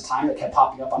blocks of time that kept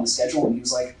popping up on the schedule, and he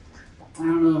was like, I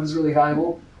don't know if it's really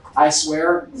valuable. I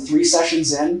swear, 3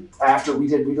 sessions in, after we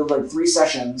did like 3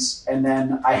 sessions, and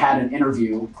then I had an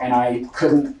interview, and I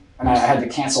had to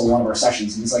cancel one of our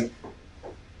sessions. And he's like,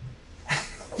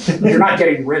 you're not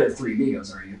getting rid of 3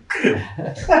 amigos, are you?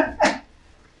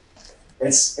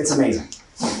 It's amazing.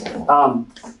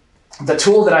 The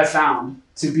tool that I found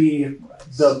to be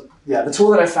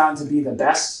the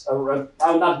best,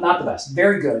 not the best,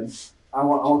 very good. I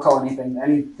won't call anything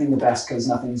the best because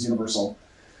nothing is universal.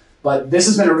 But this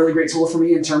has been a really great tool for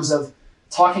me in terms of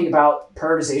talking about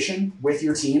prioritization with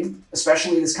your team,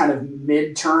 especially this kind of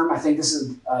midterm. I think this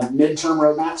is a midterm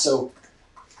roadmap. So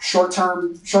short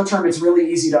term, it's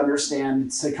really easy to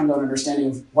understand, to come to an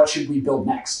understanding of what should we build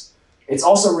next. It's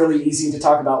also really easy to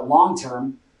talk about long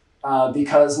term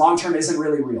because long term isn't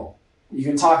really real. You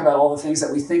can talk about all the things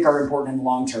that we think are important in the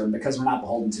long term because we're not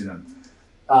beholden to them.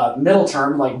 Middle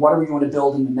term, like what are we going to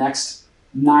build in the next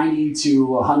 90 to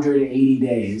 180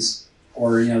 days,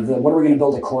 or what are we going to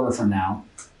build a quarter from now?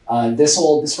 This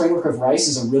framework of RICE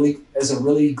is a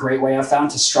really great way I've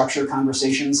found to structure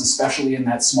conversations, especially in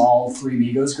that small 3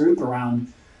 amigos group, around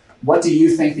what do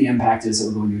you think the impact is that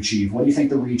we're going to achieve? What do you think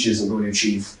the reach is that we're going to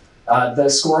achieve? The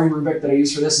scoring rubric that I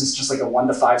use for this is just like a 1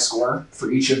 to 5 score for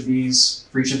each of these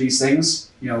things.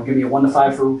 Give me a 1 to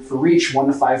 5 for reach, 1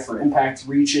 to 5 for impact.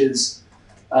 Reach is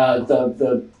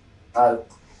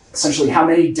essentially how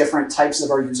many different types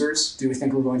of our users do we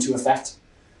think we're going to affect?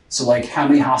 So like how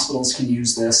many hospitals can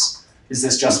use this? Is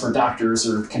this just for doctors,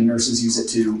 or can nurses use it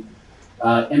too?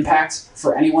 Impact,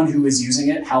 for anyone who is using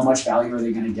it, how much value are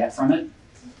they going to get from it?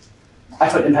 I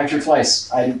put impact here twice.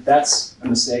 That's a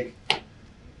mistake.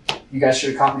 You guys should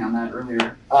have caught me on that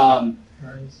earlier.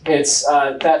 It's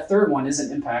that third one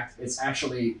isn't impact, it's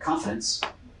actually confidence.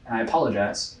 And I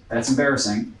apologize, that's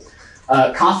embarrassing.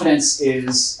 Confidence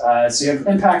is, so you have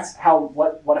impact,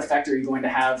 what effect are you going to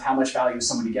have, how much value is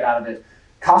someone to get out of it.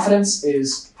 Confidence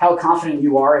is how confident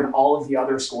you are in all of the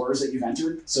other scores that you've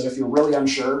entered. So if you're really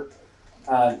unsure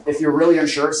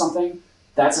of something,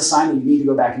 that's a sign that you need to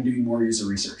go back and do more user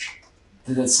research.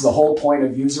 That's the whole point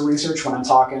of user research when I'm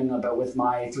talking about with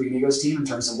my 3 amigos team in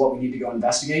terms of what we need to go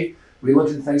investigate. We looked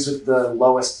at things with the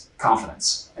lowest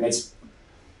confidence, and it's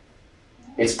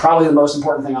probably the most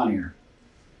important thing on here.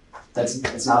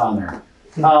 It's not on there.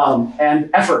 And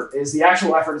effort is the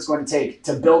actual effort it's going to take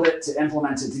to build it, to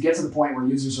implement it, to get to the point where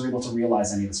users are able to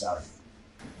realize any of this value.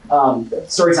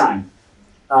 Storytime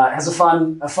has a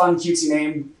fun cutesy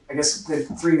name. I guess the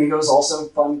 3 amigos also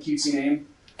fun cutesy name.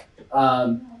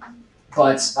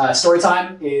 But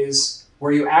storytime is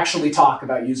where you actually talk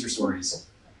about user stories.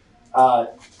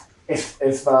 If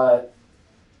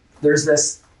there's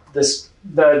this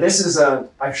is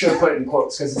I should have put it in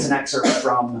quotes because it's an excerpt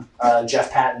from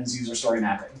Jeff Patton's user story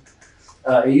mapping.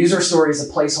 A user story is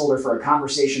a placeholder for a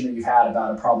conversation that you've had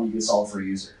about a problem you can solve for a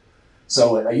user.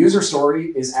 So a user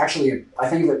story is actually, I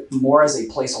think of it more as a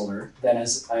placeholder than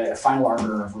as a final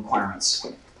arbiter of requirements.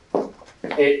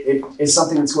 It is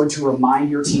something that's going to remind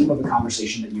your team of a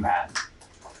conversation that you had.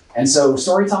 And so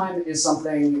story time is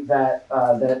something that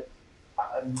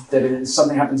is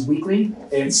something that happens weekly.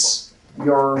 It's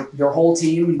your whole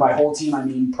team. By whole team, I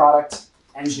mean product,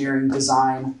 engineering,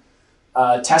 design,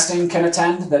 testing can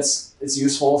attend. It's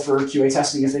useful for QA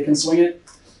testing if they can swing it,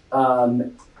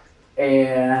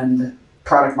 and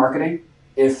product marketing.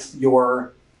 If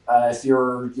you're in a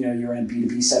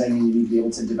B2B setting and you need to be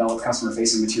able to develop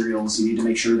customer-facing materials, you need to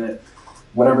make sure that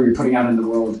whatever you're putting out into the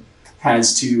world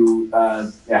has to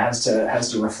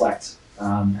reflect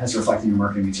in your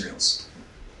marketing materials.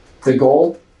 The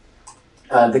goal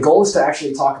is to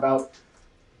actually talk about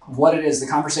what it is, the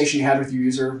conversation you had with your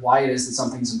user, why it is that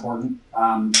something's important.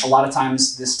 A lot of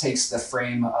times this takes the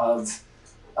frame of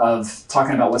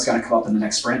talking about what's going to come up in the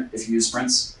next sprint if you use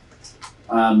sprints.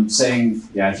 Saying,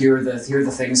 here are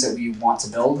the things that we want to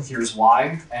build, here's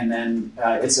why, and then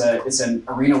it's an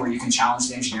arena where you can challenge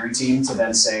the engineering team to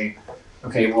then say,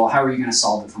 okay, well, how are you going to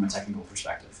solve it from a technical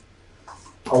perspective?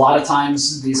 A lot of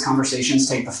times these conversations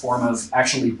take the form of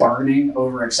actually bargaining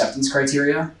over acceptance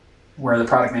criteria, where the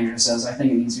product manager says, I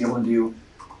think it needs to be able to do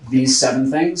these 7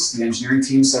 things. The engineering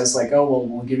team says like, oh, well,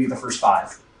 we'll give you the first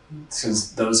 5.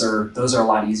 Because those are a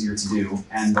lot easier to do,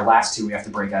 and the last 2 we have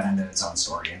to break out into its own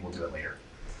story, and we'll do it later.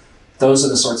 Those are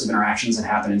the sorts of interactions that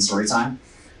happen in storytime.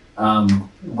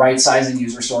 Right-sizing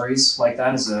user stories like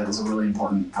that is a really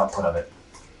important output of it.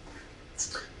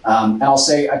 And I'll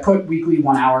say I put weekly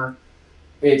 1 hour.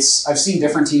 I've seen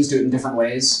different teams do it in different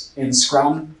ways. In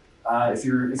Scrum, if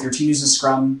your team uses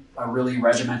Scrum, a really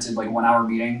regimented like 1 hour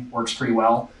meeting works pretty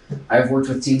well. I've worked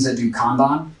with teams that do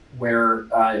Kanban, where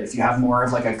if you have more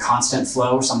of like a constant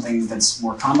flow, something that's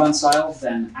more Kanban style,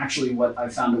 then actually what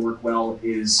I've found to work well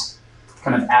is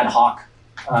kind of ad hoc.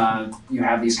 You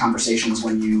have these conversations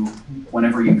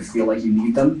whenever you feel like you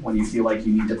need them, when you feel like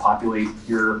you need to populate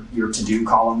your to-do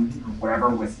column or whatever,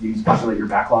 you populate your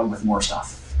backlog with more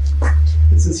stuff.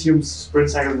 This assumes sprint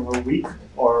cycles of a week,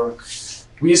 or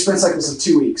we use sprint cycles of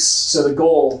 2 weeks. So the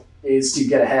goal is to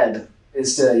get ahead.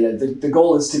 The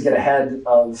goal is to get ahead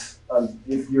of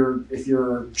if you're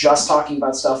just talking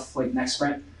about stuff like next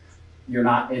sprint, you're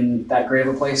not in that great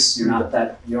of a place. You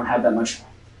don't have that much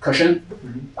cushion.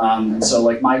 And so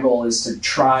like my goal is to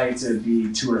try to be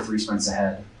 2 or 3 sprints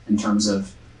ahead in terms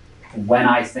of when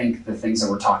I think the things that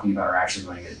we're talking about are actually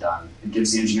going to get done. It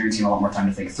gives the engineering team a lot more time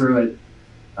to think through it.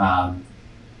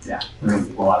 There are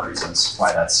a lot of reasons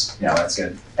why that's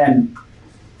good. And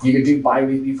you could do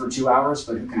bi-weekly for 2 hours,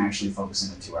 but who can actually focus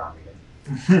in a 2 hour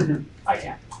meeting? I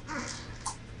can't.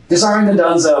 Disarming the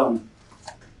done zone.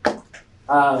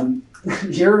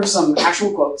 Here are some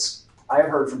actual quotes I have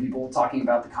heard from people talking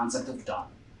about the concept of done.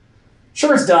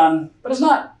 Sure, it's done, but it's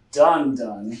not done.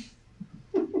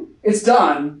 It's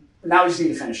done, but now we just need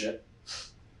to finish it.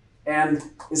 And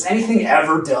is anything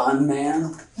ever done,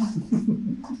 man?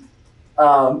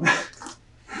 I'm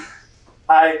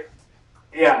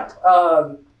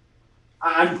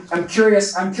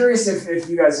curious if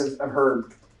you guys have heard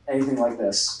anything like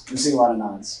this. I'm seeing a lot of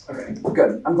nods. Okay,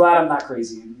 good. I'm glad I'm not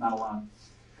crazy. I'm not alone.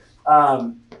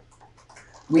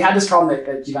 We had this problem at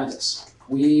Qventus.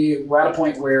 We were at a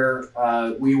point where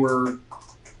we were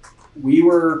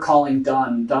calling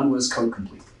done. Done was code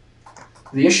complete.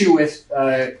 The issue with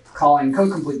calling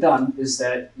code complete done is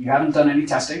that you haven't done any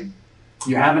testing.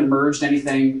 You haven't merged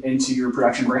anything into your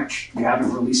production branch. You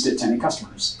haven't released it to any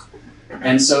customers.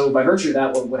 And so by virtue of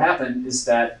that, what would happen is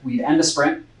that we'd end a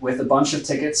sprint with a bunch of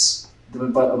tickets, with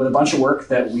a bunch of work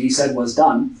that we said was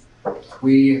done.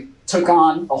 We took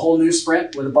on a whole new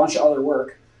sprint with a bunch of other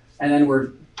work, and then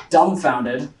we're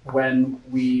dumbfounded when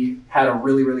we had a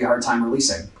really, really hard time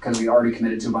releasing because we already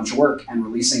committed to a bunch of work and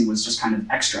releasing was just kind of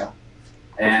extra.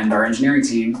 And our engineering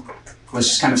team was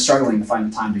just kind of struggling to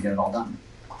find the time to get it all done.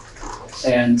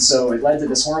 And so it led to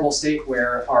this horrible state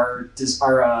where our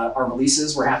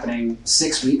releases were happening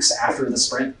 6 weeks after the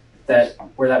sprint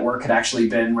where that code had actually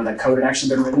been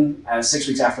written, 6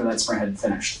 weeks after that sprint had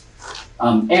finished.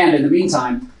 And in the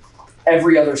meantime,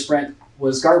 every other sprint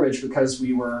was garbage because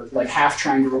we were like half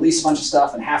trying to release a bunch of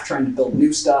stuff and half trying to build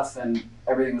new stuff, and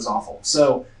everything was awful.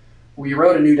 So we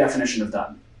wrote a new definition of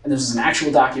done. And this is an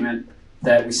actual document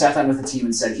that we sat down with the team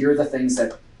and said, here are the things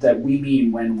that we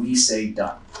mean when we say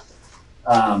done.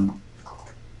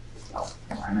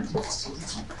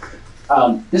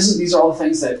 These are all the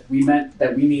things that we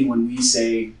mean when we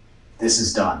say this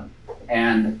is done.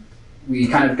 And we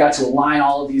kind of got to align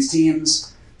all of these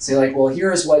teams, say like, well,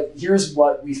 here's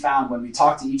what we found when I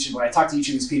talked to each of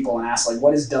these people and asked like,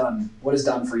 what is done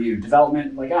for you?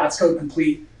 Development, like, it's code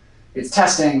complete, it's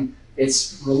testing,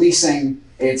 it's releasing,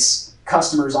 it's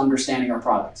customers understanding our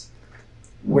product.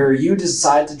 Where you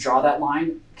decide to draw that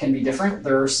line can be different.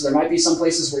 There might be some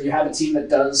places where you have a team that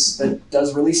does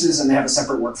releases and they have a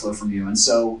separate workflow from you, and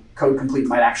so code complete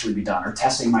might actually be done, or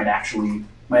testing might actually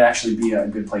be a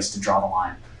good place to draw the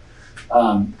line.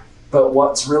 But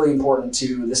what's really important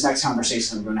to this next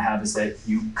conversation that we're going to have is that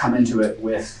you come into it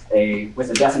with a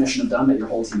definition of done that your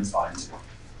whole team is bought into.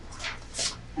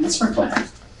 And it's sprint planning.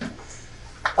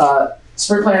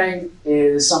 Sprint planning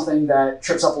is something that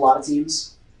trips up a lot of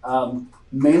teams,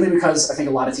 mainly because I think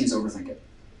a lot of teams overthink it.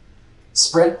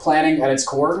 Sprint planning at its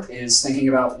core is thinking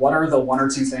about what are the 1 or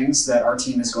 2 things that our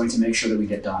team is going to make sure that we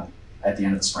get done at the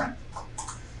end of the sprint.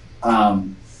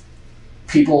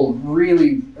 People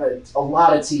really, a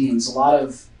lot of teams, a lot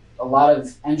of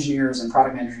engineers and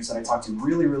product managers that I talk to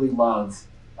really, really love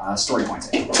story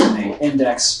pointing. And they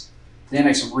index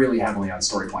really heavily on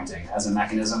story pointing as a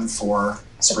mechanism for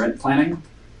sprint planning.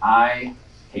 I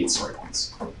hate story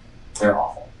points. They're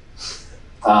awful.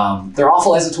 They're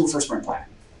awful as a tool for sprint planning,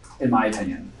 in my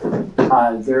opinion.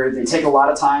 They take a lot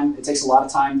of time. It takes a lot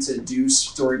of time to do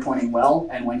story pointing well,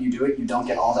 and when you do it, you don't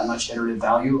get all that much iterative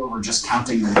value over just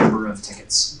counting the number of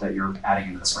tickets that you're adding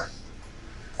into the sprint.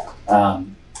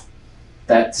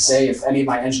 That to say, if any of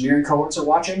my engineering cohorts are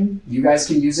watching, you guys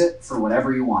can use it for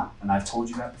whatever you want, and I've told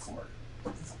you that before.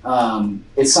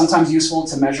 It's sometimes useful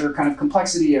to measure kind of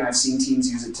complexity, and I've seen teams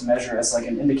use it to measure as like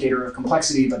an indicator of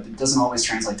complexity, but it doesn't always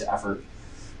translate to effort.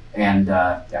 And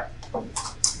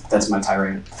that's my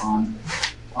tirade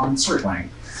on story planning.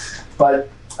 But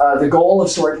the goal of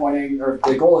story pointing, or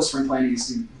the goal of sprint planning, is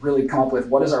to really come up with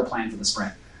what is our plan for the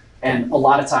sprint. And a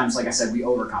lot of times, like I said, we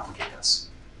overcomplicate this.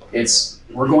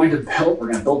 We're going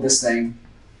to build this thing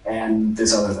and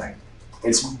this other thing.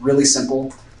 It's really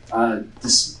simple.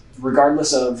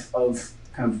 Regardless of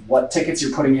kind of what tickets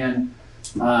you're putting in,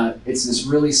 it's this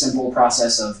really simple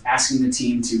process of asking the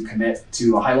team to commit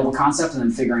to a high level concept and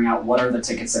then figuring out what are the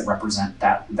tickets that represent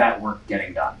that work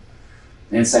getting done.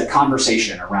 And it's that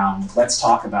conversation around, let's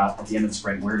talk about at the end of the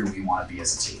sprint, where do we want to be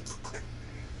as a team?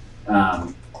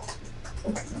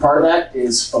 Part of that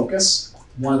is focus.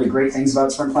 One of the great things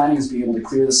about sprint planning is being able to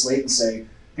clear the slate and say,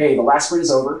 hey, the last sprint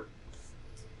is over.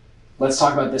 Let's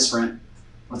talk about this sprint.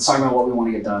 Let's talk about what we want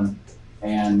to get done,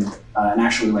 and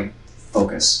actually like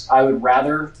focus. I would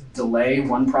rather delay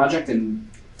one project and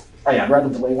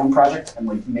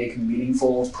like make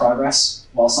meaningful progress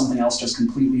while something else just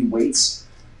completely waits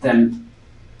than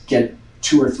get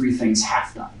 2 or 3 things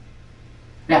half done.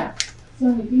 Yeah. So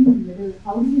in the middle,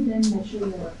 how do you then measure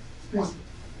your sprint?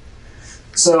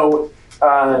 So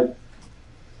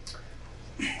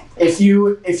if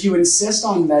you insist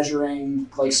on measuring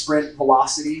like sprint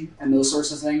velocity and those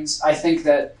sorts of things, I think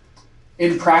that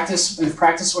in practice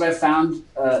what I've found,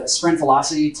 sprint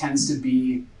velocity tends to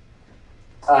be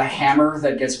a hammer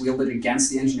that gets wielded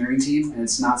against the engineering team, and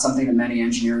it's not something that many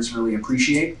engineers really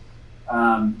appreciate.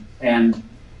 And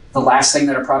the last thing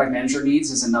that a product manager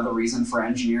needs is another reason for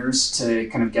engineers to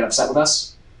kind of get upset with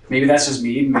us. Maybe that's just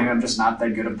me. Maybe I'm just not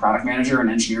that good of a product manager, and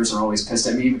engineers are always pissed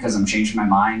at me because I'm changing my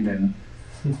mind and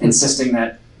insisting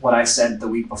that what I said the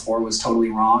week before was totally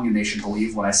wrong and they should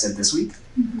believe what I said this week.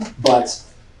 But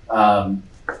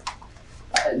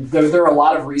there are a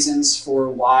lot of reasons for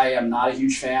why I'm not a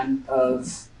huge fan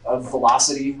of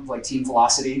velocity, of like team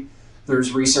velocity. There's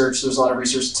a lot of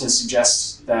research to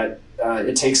suggest that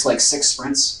it takes like 6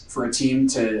 sprints for a team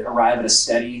to arrive at a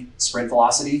steady sprint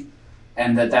velocity,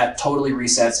 and that totally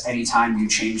resets any time you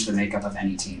change the makeup of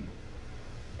any team.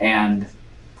 And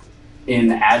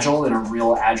in a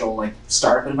real agile like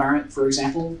startup environment, for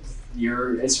example,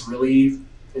 it's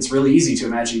really easy to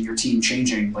imagine your team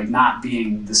changing, like not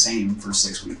being the same for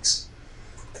 6 weeks.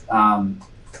 And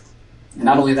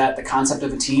not only that, the concept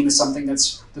of a team is something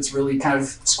that's really kind of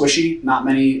squishy. Not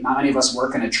many of us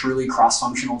work in a truly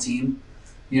cross-functional team.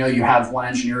 You have one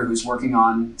engineer who's working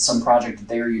on some project that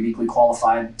they are uniquely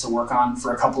qualified to work on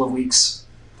for a couple of weeks,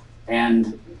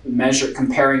 and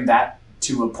comparing that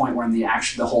to a point where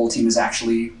the whole team is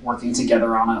actually working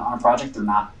together on a project. They're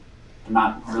not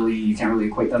really, you can't really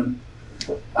equate them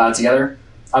together.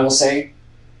 I will say,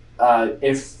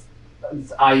 if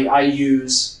I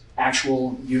use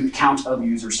actual count of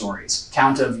user stories,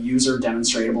 count of user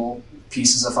demonstratable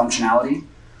pieces of functionality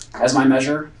as my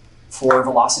measure for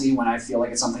velocity when I feel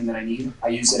like it's something that I need. I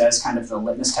use it as kind of the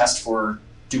litmus test for,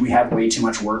 do we have way too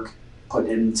much work put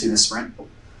into the sprint?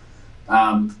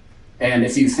 And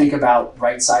if you think about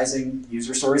right-sizing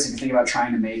user stories, if you think about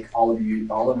trying to make all of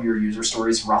your user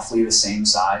stories roughly the same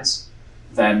size,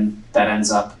 then it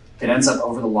ends up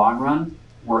over the long run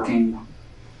working.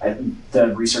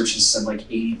 The research has said like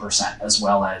 80%, as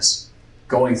well as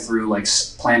going through like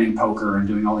planning poker and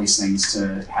doing all these things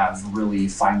to have really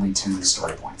finely tuned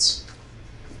story points.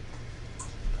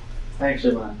 I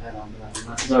actually want to add on to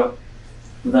that. So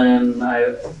then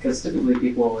because typically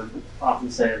people would often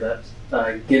say that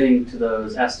getting to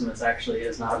those estimates actually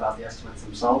is not about the estimates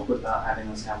themselves, but about having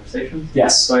those conversations.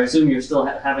 Yes. So I assume you're still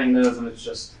having those, and it's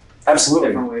just absolutely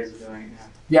different ways of doing it.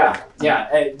 Yeah.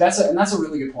 That's a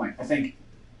really good point. I think,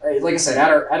 like I said,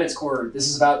 at its core, this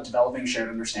is about developing shared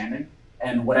understanding,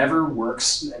 and whatever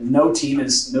works. No team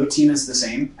is the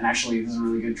same. And actually, this is a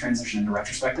really good transition into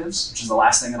retrospectives, which is the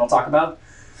last thing that I'll talk about.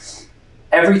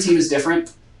 Every team is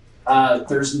different.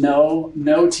 There's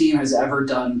no team has ever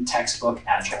done textbook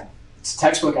agile.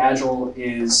 Textbook agile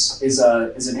is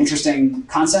an interesting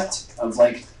concept of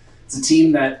like, it's a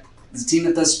team that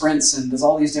does sprints and does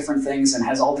all these different things and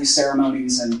has all these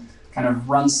ceremonies and kind of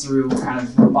runs through kind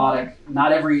of robotic.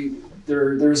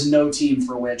 There's no team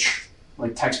for which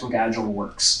like textbook agile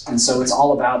works. And so it's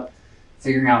all about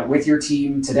figuring out with your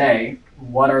team today,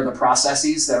 what are the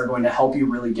processes that are going to help you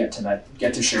really get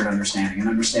to shared understanding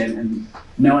and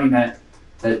knowing that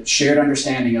shared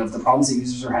understanding of the problems that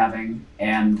users are having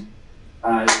and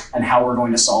how we're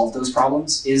going to solve those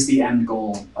problems is the end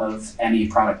goal of any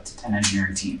product and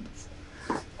engineering team.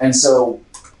 And so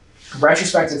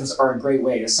retrospectives are a great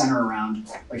way to center around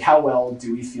like, how well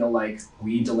do we feel like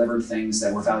we delivered things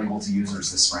that were valuable to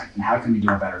users this sprint, and how can we do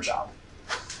a better job?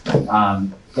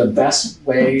 The best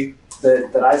way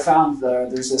that I found,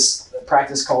 there's this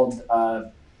practice called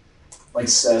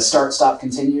start, stop,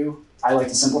 continue. I like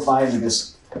to simplify and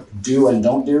just do and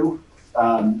don't do.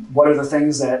 What are the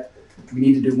things that we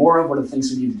need to do more of? What are the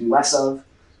things we need to do less of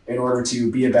in order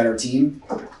to be a better team?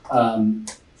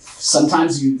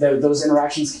 Sometimes those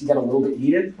interactions can get a little bit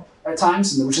heated at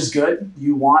times, which is good.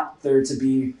 You want there to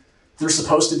be, there's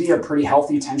supposed to be a pretty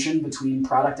healthy tension between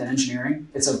product and engineering.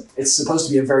 It's supposed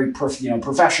to be a very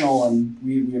professional, and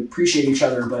we appreciate each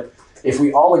other. But if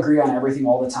we all agree on everything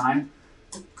all the time,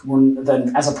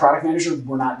 then as a product manager,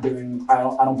 we're not doing. I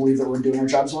don't believe that we're doing our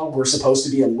jobs well. We're supposed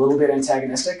to be a little bit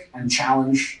antagonistic and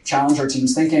challenge our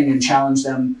team's thinking and challenge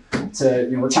them to.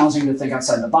 We're challenging them to think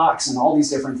outside the box and all these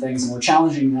different things, and we're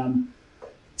challenging them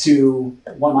to.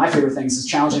 One of my favorite things is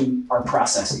challenging our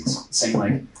processes, saying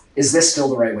like, is this still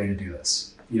the right way to do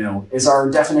this? Is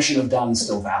our definition of done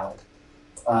still valid?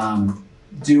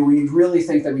 Do we really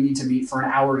think that we need to meet for an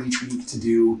hour each week to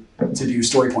do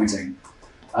story pointing?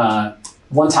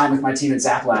 One time with my team at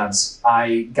Zap Labs,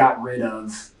 I got rid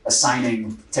of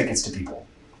assigning tickets to people.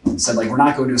 Said we're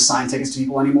not going to assign tickets to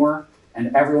people anymore,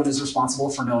 and everyone is responsible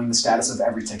for knowing the status of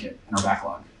every ticket in our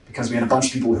backlog, because we had a bunch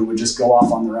of people who would just go off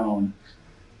on their own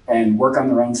and work on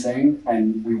their own thing,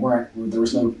 and there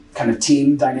was no kind of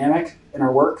team dynamic in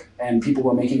our work, and people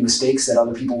were making mistakes that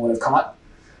other people would have caught.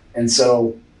 And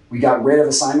so we got rid of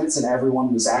assignments, and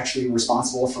everyone was actually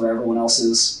responsible for everyone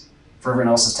else's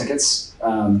tickets.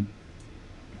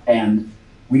 And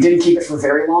we didn't keep it for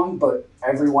very long, but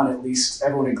everyone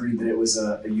agreed that it was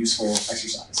a useful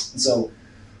exercise. And so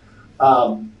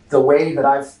the way that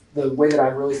I've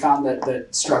really found that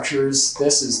structures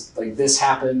this is this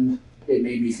happened, it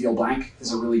made me feel blank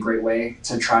is a really great way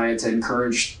to try to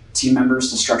encourage team members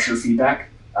to structure feedback.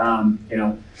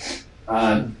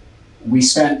 We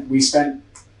spent an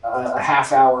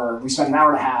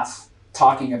hour and a half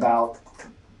talking about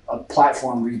a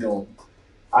platform rebuild.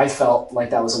 I felt like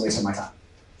that was a waste of my time.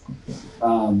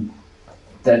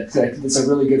 That it's a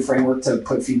really good framework to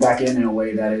put feedback in a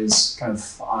way that is kind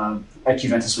of, at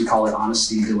Qventus we call it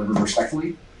honesty delivered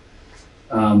respectfully.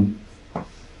 And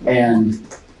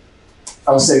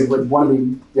I would say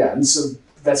and so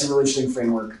that's a really interesting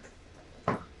framework.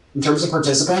 In terms of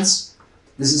participants,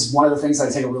 this is one of the things that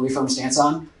I take a really firm stance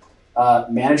on.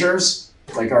 Managers,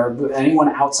 anyone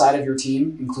outside of your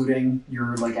team, including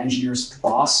your engineer's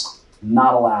boss,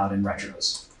 not allowed in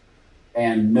retros.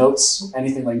 And notes,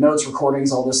 anything like notes,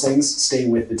 recordings, all those things, stay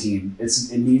with the team. It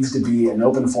needs to be an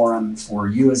open forum for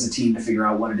you as a team to figure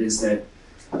out what it is that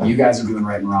you guys are doing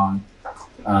right and wrong.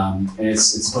 And it's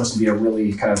supposed to be a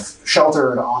really kind of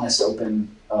sheltered, honest,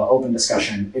 open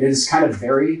discussion. It is kind of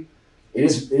very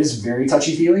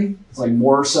touchy-feely. It's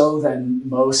more so than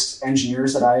most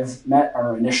engineers that I've met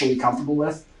are initially comfortable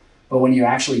with. But when you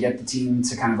actually get the team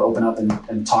to kind of open up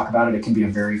and talk about it, it can be a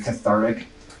very cathartic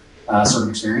sort of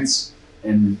experience.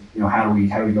 And how do we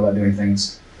go about doing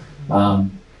things?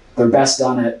 They're best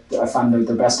done at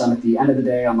the end of the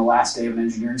day, on the last day of an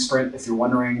engineering sprint. If you're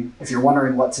wondering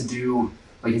what to do,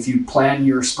 if you plan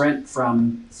your sprint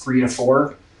from 3 to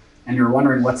 4, and you're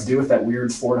wondering what to do with that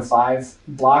weird 4 to 5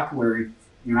 block where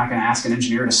you're not going to ask an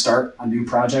engineer to start a new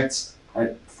project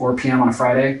at 4 p.m. on a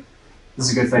Friday, this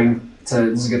is a good thing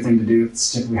to do.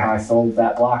 It's typically how I fill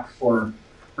that block. Or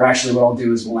actually what I'll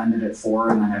do is we'll end it at 4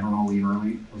 and then everyone will leave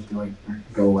early. We'll just be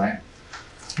go away.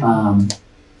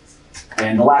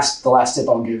 And the last tip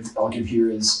I'll give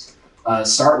here is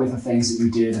start with the things that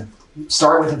you did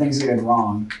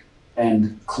wrong,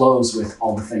 and close with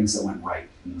all the things that went right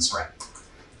in the sprint.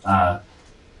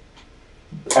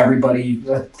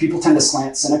 People tend to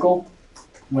slant cynical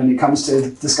when it comes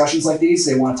to discussions like these.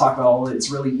 They want to talk about it's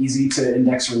really easy to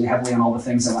index really heavily on all the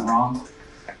things that went wrong.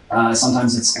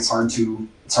 Sometimes it's hard to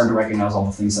recognize all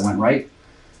the things that went right.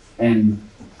 And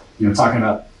talking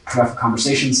about productive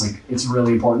conversations, it's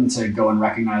really important to go and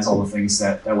recognize all the things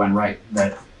that went right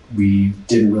that we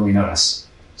didn't really notice.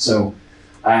 So,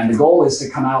 and the goal is to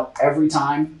come out every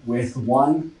time with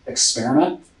one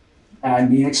experiment, and I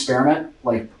mean experiment,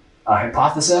 like a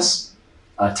hypothesis,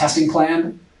 a testing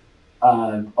plan.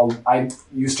 I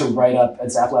used to write up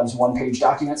at Zap Labs 1-page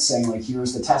documents saying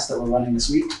here's the test that we're running this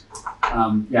week.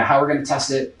 How we're going to test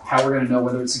it, how we're going to know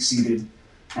whether it succeeded,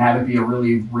 and have it be a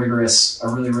really rigorous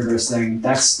thing.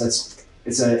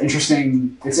 It's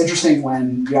interesting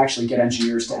when you actually get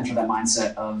engineers to enter that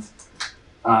mindset of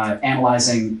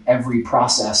analyzing every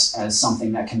process as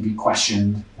something that can be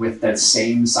questioned with that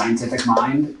same scientific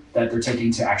mind that they're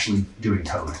taking to actually doing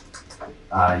code.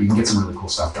 You can get some really cool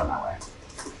stuff done that way.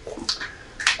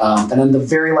 And then the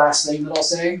very last thing that I'll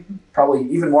say, probably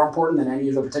even more important than any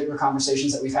of the particular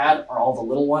conversations that we've had, are all the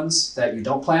little ones that you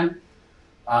don't plan.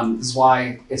 This is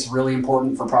why it's really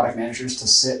important for product managers to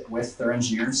sit with their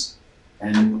engineers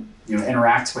and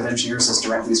interact with engineers as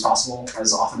directly as possible,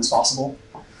 as often as possible.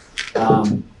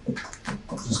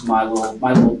 Just my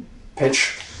little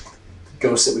pitch.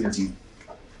 Go sit with your team.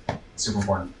 Super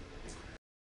important.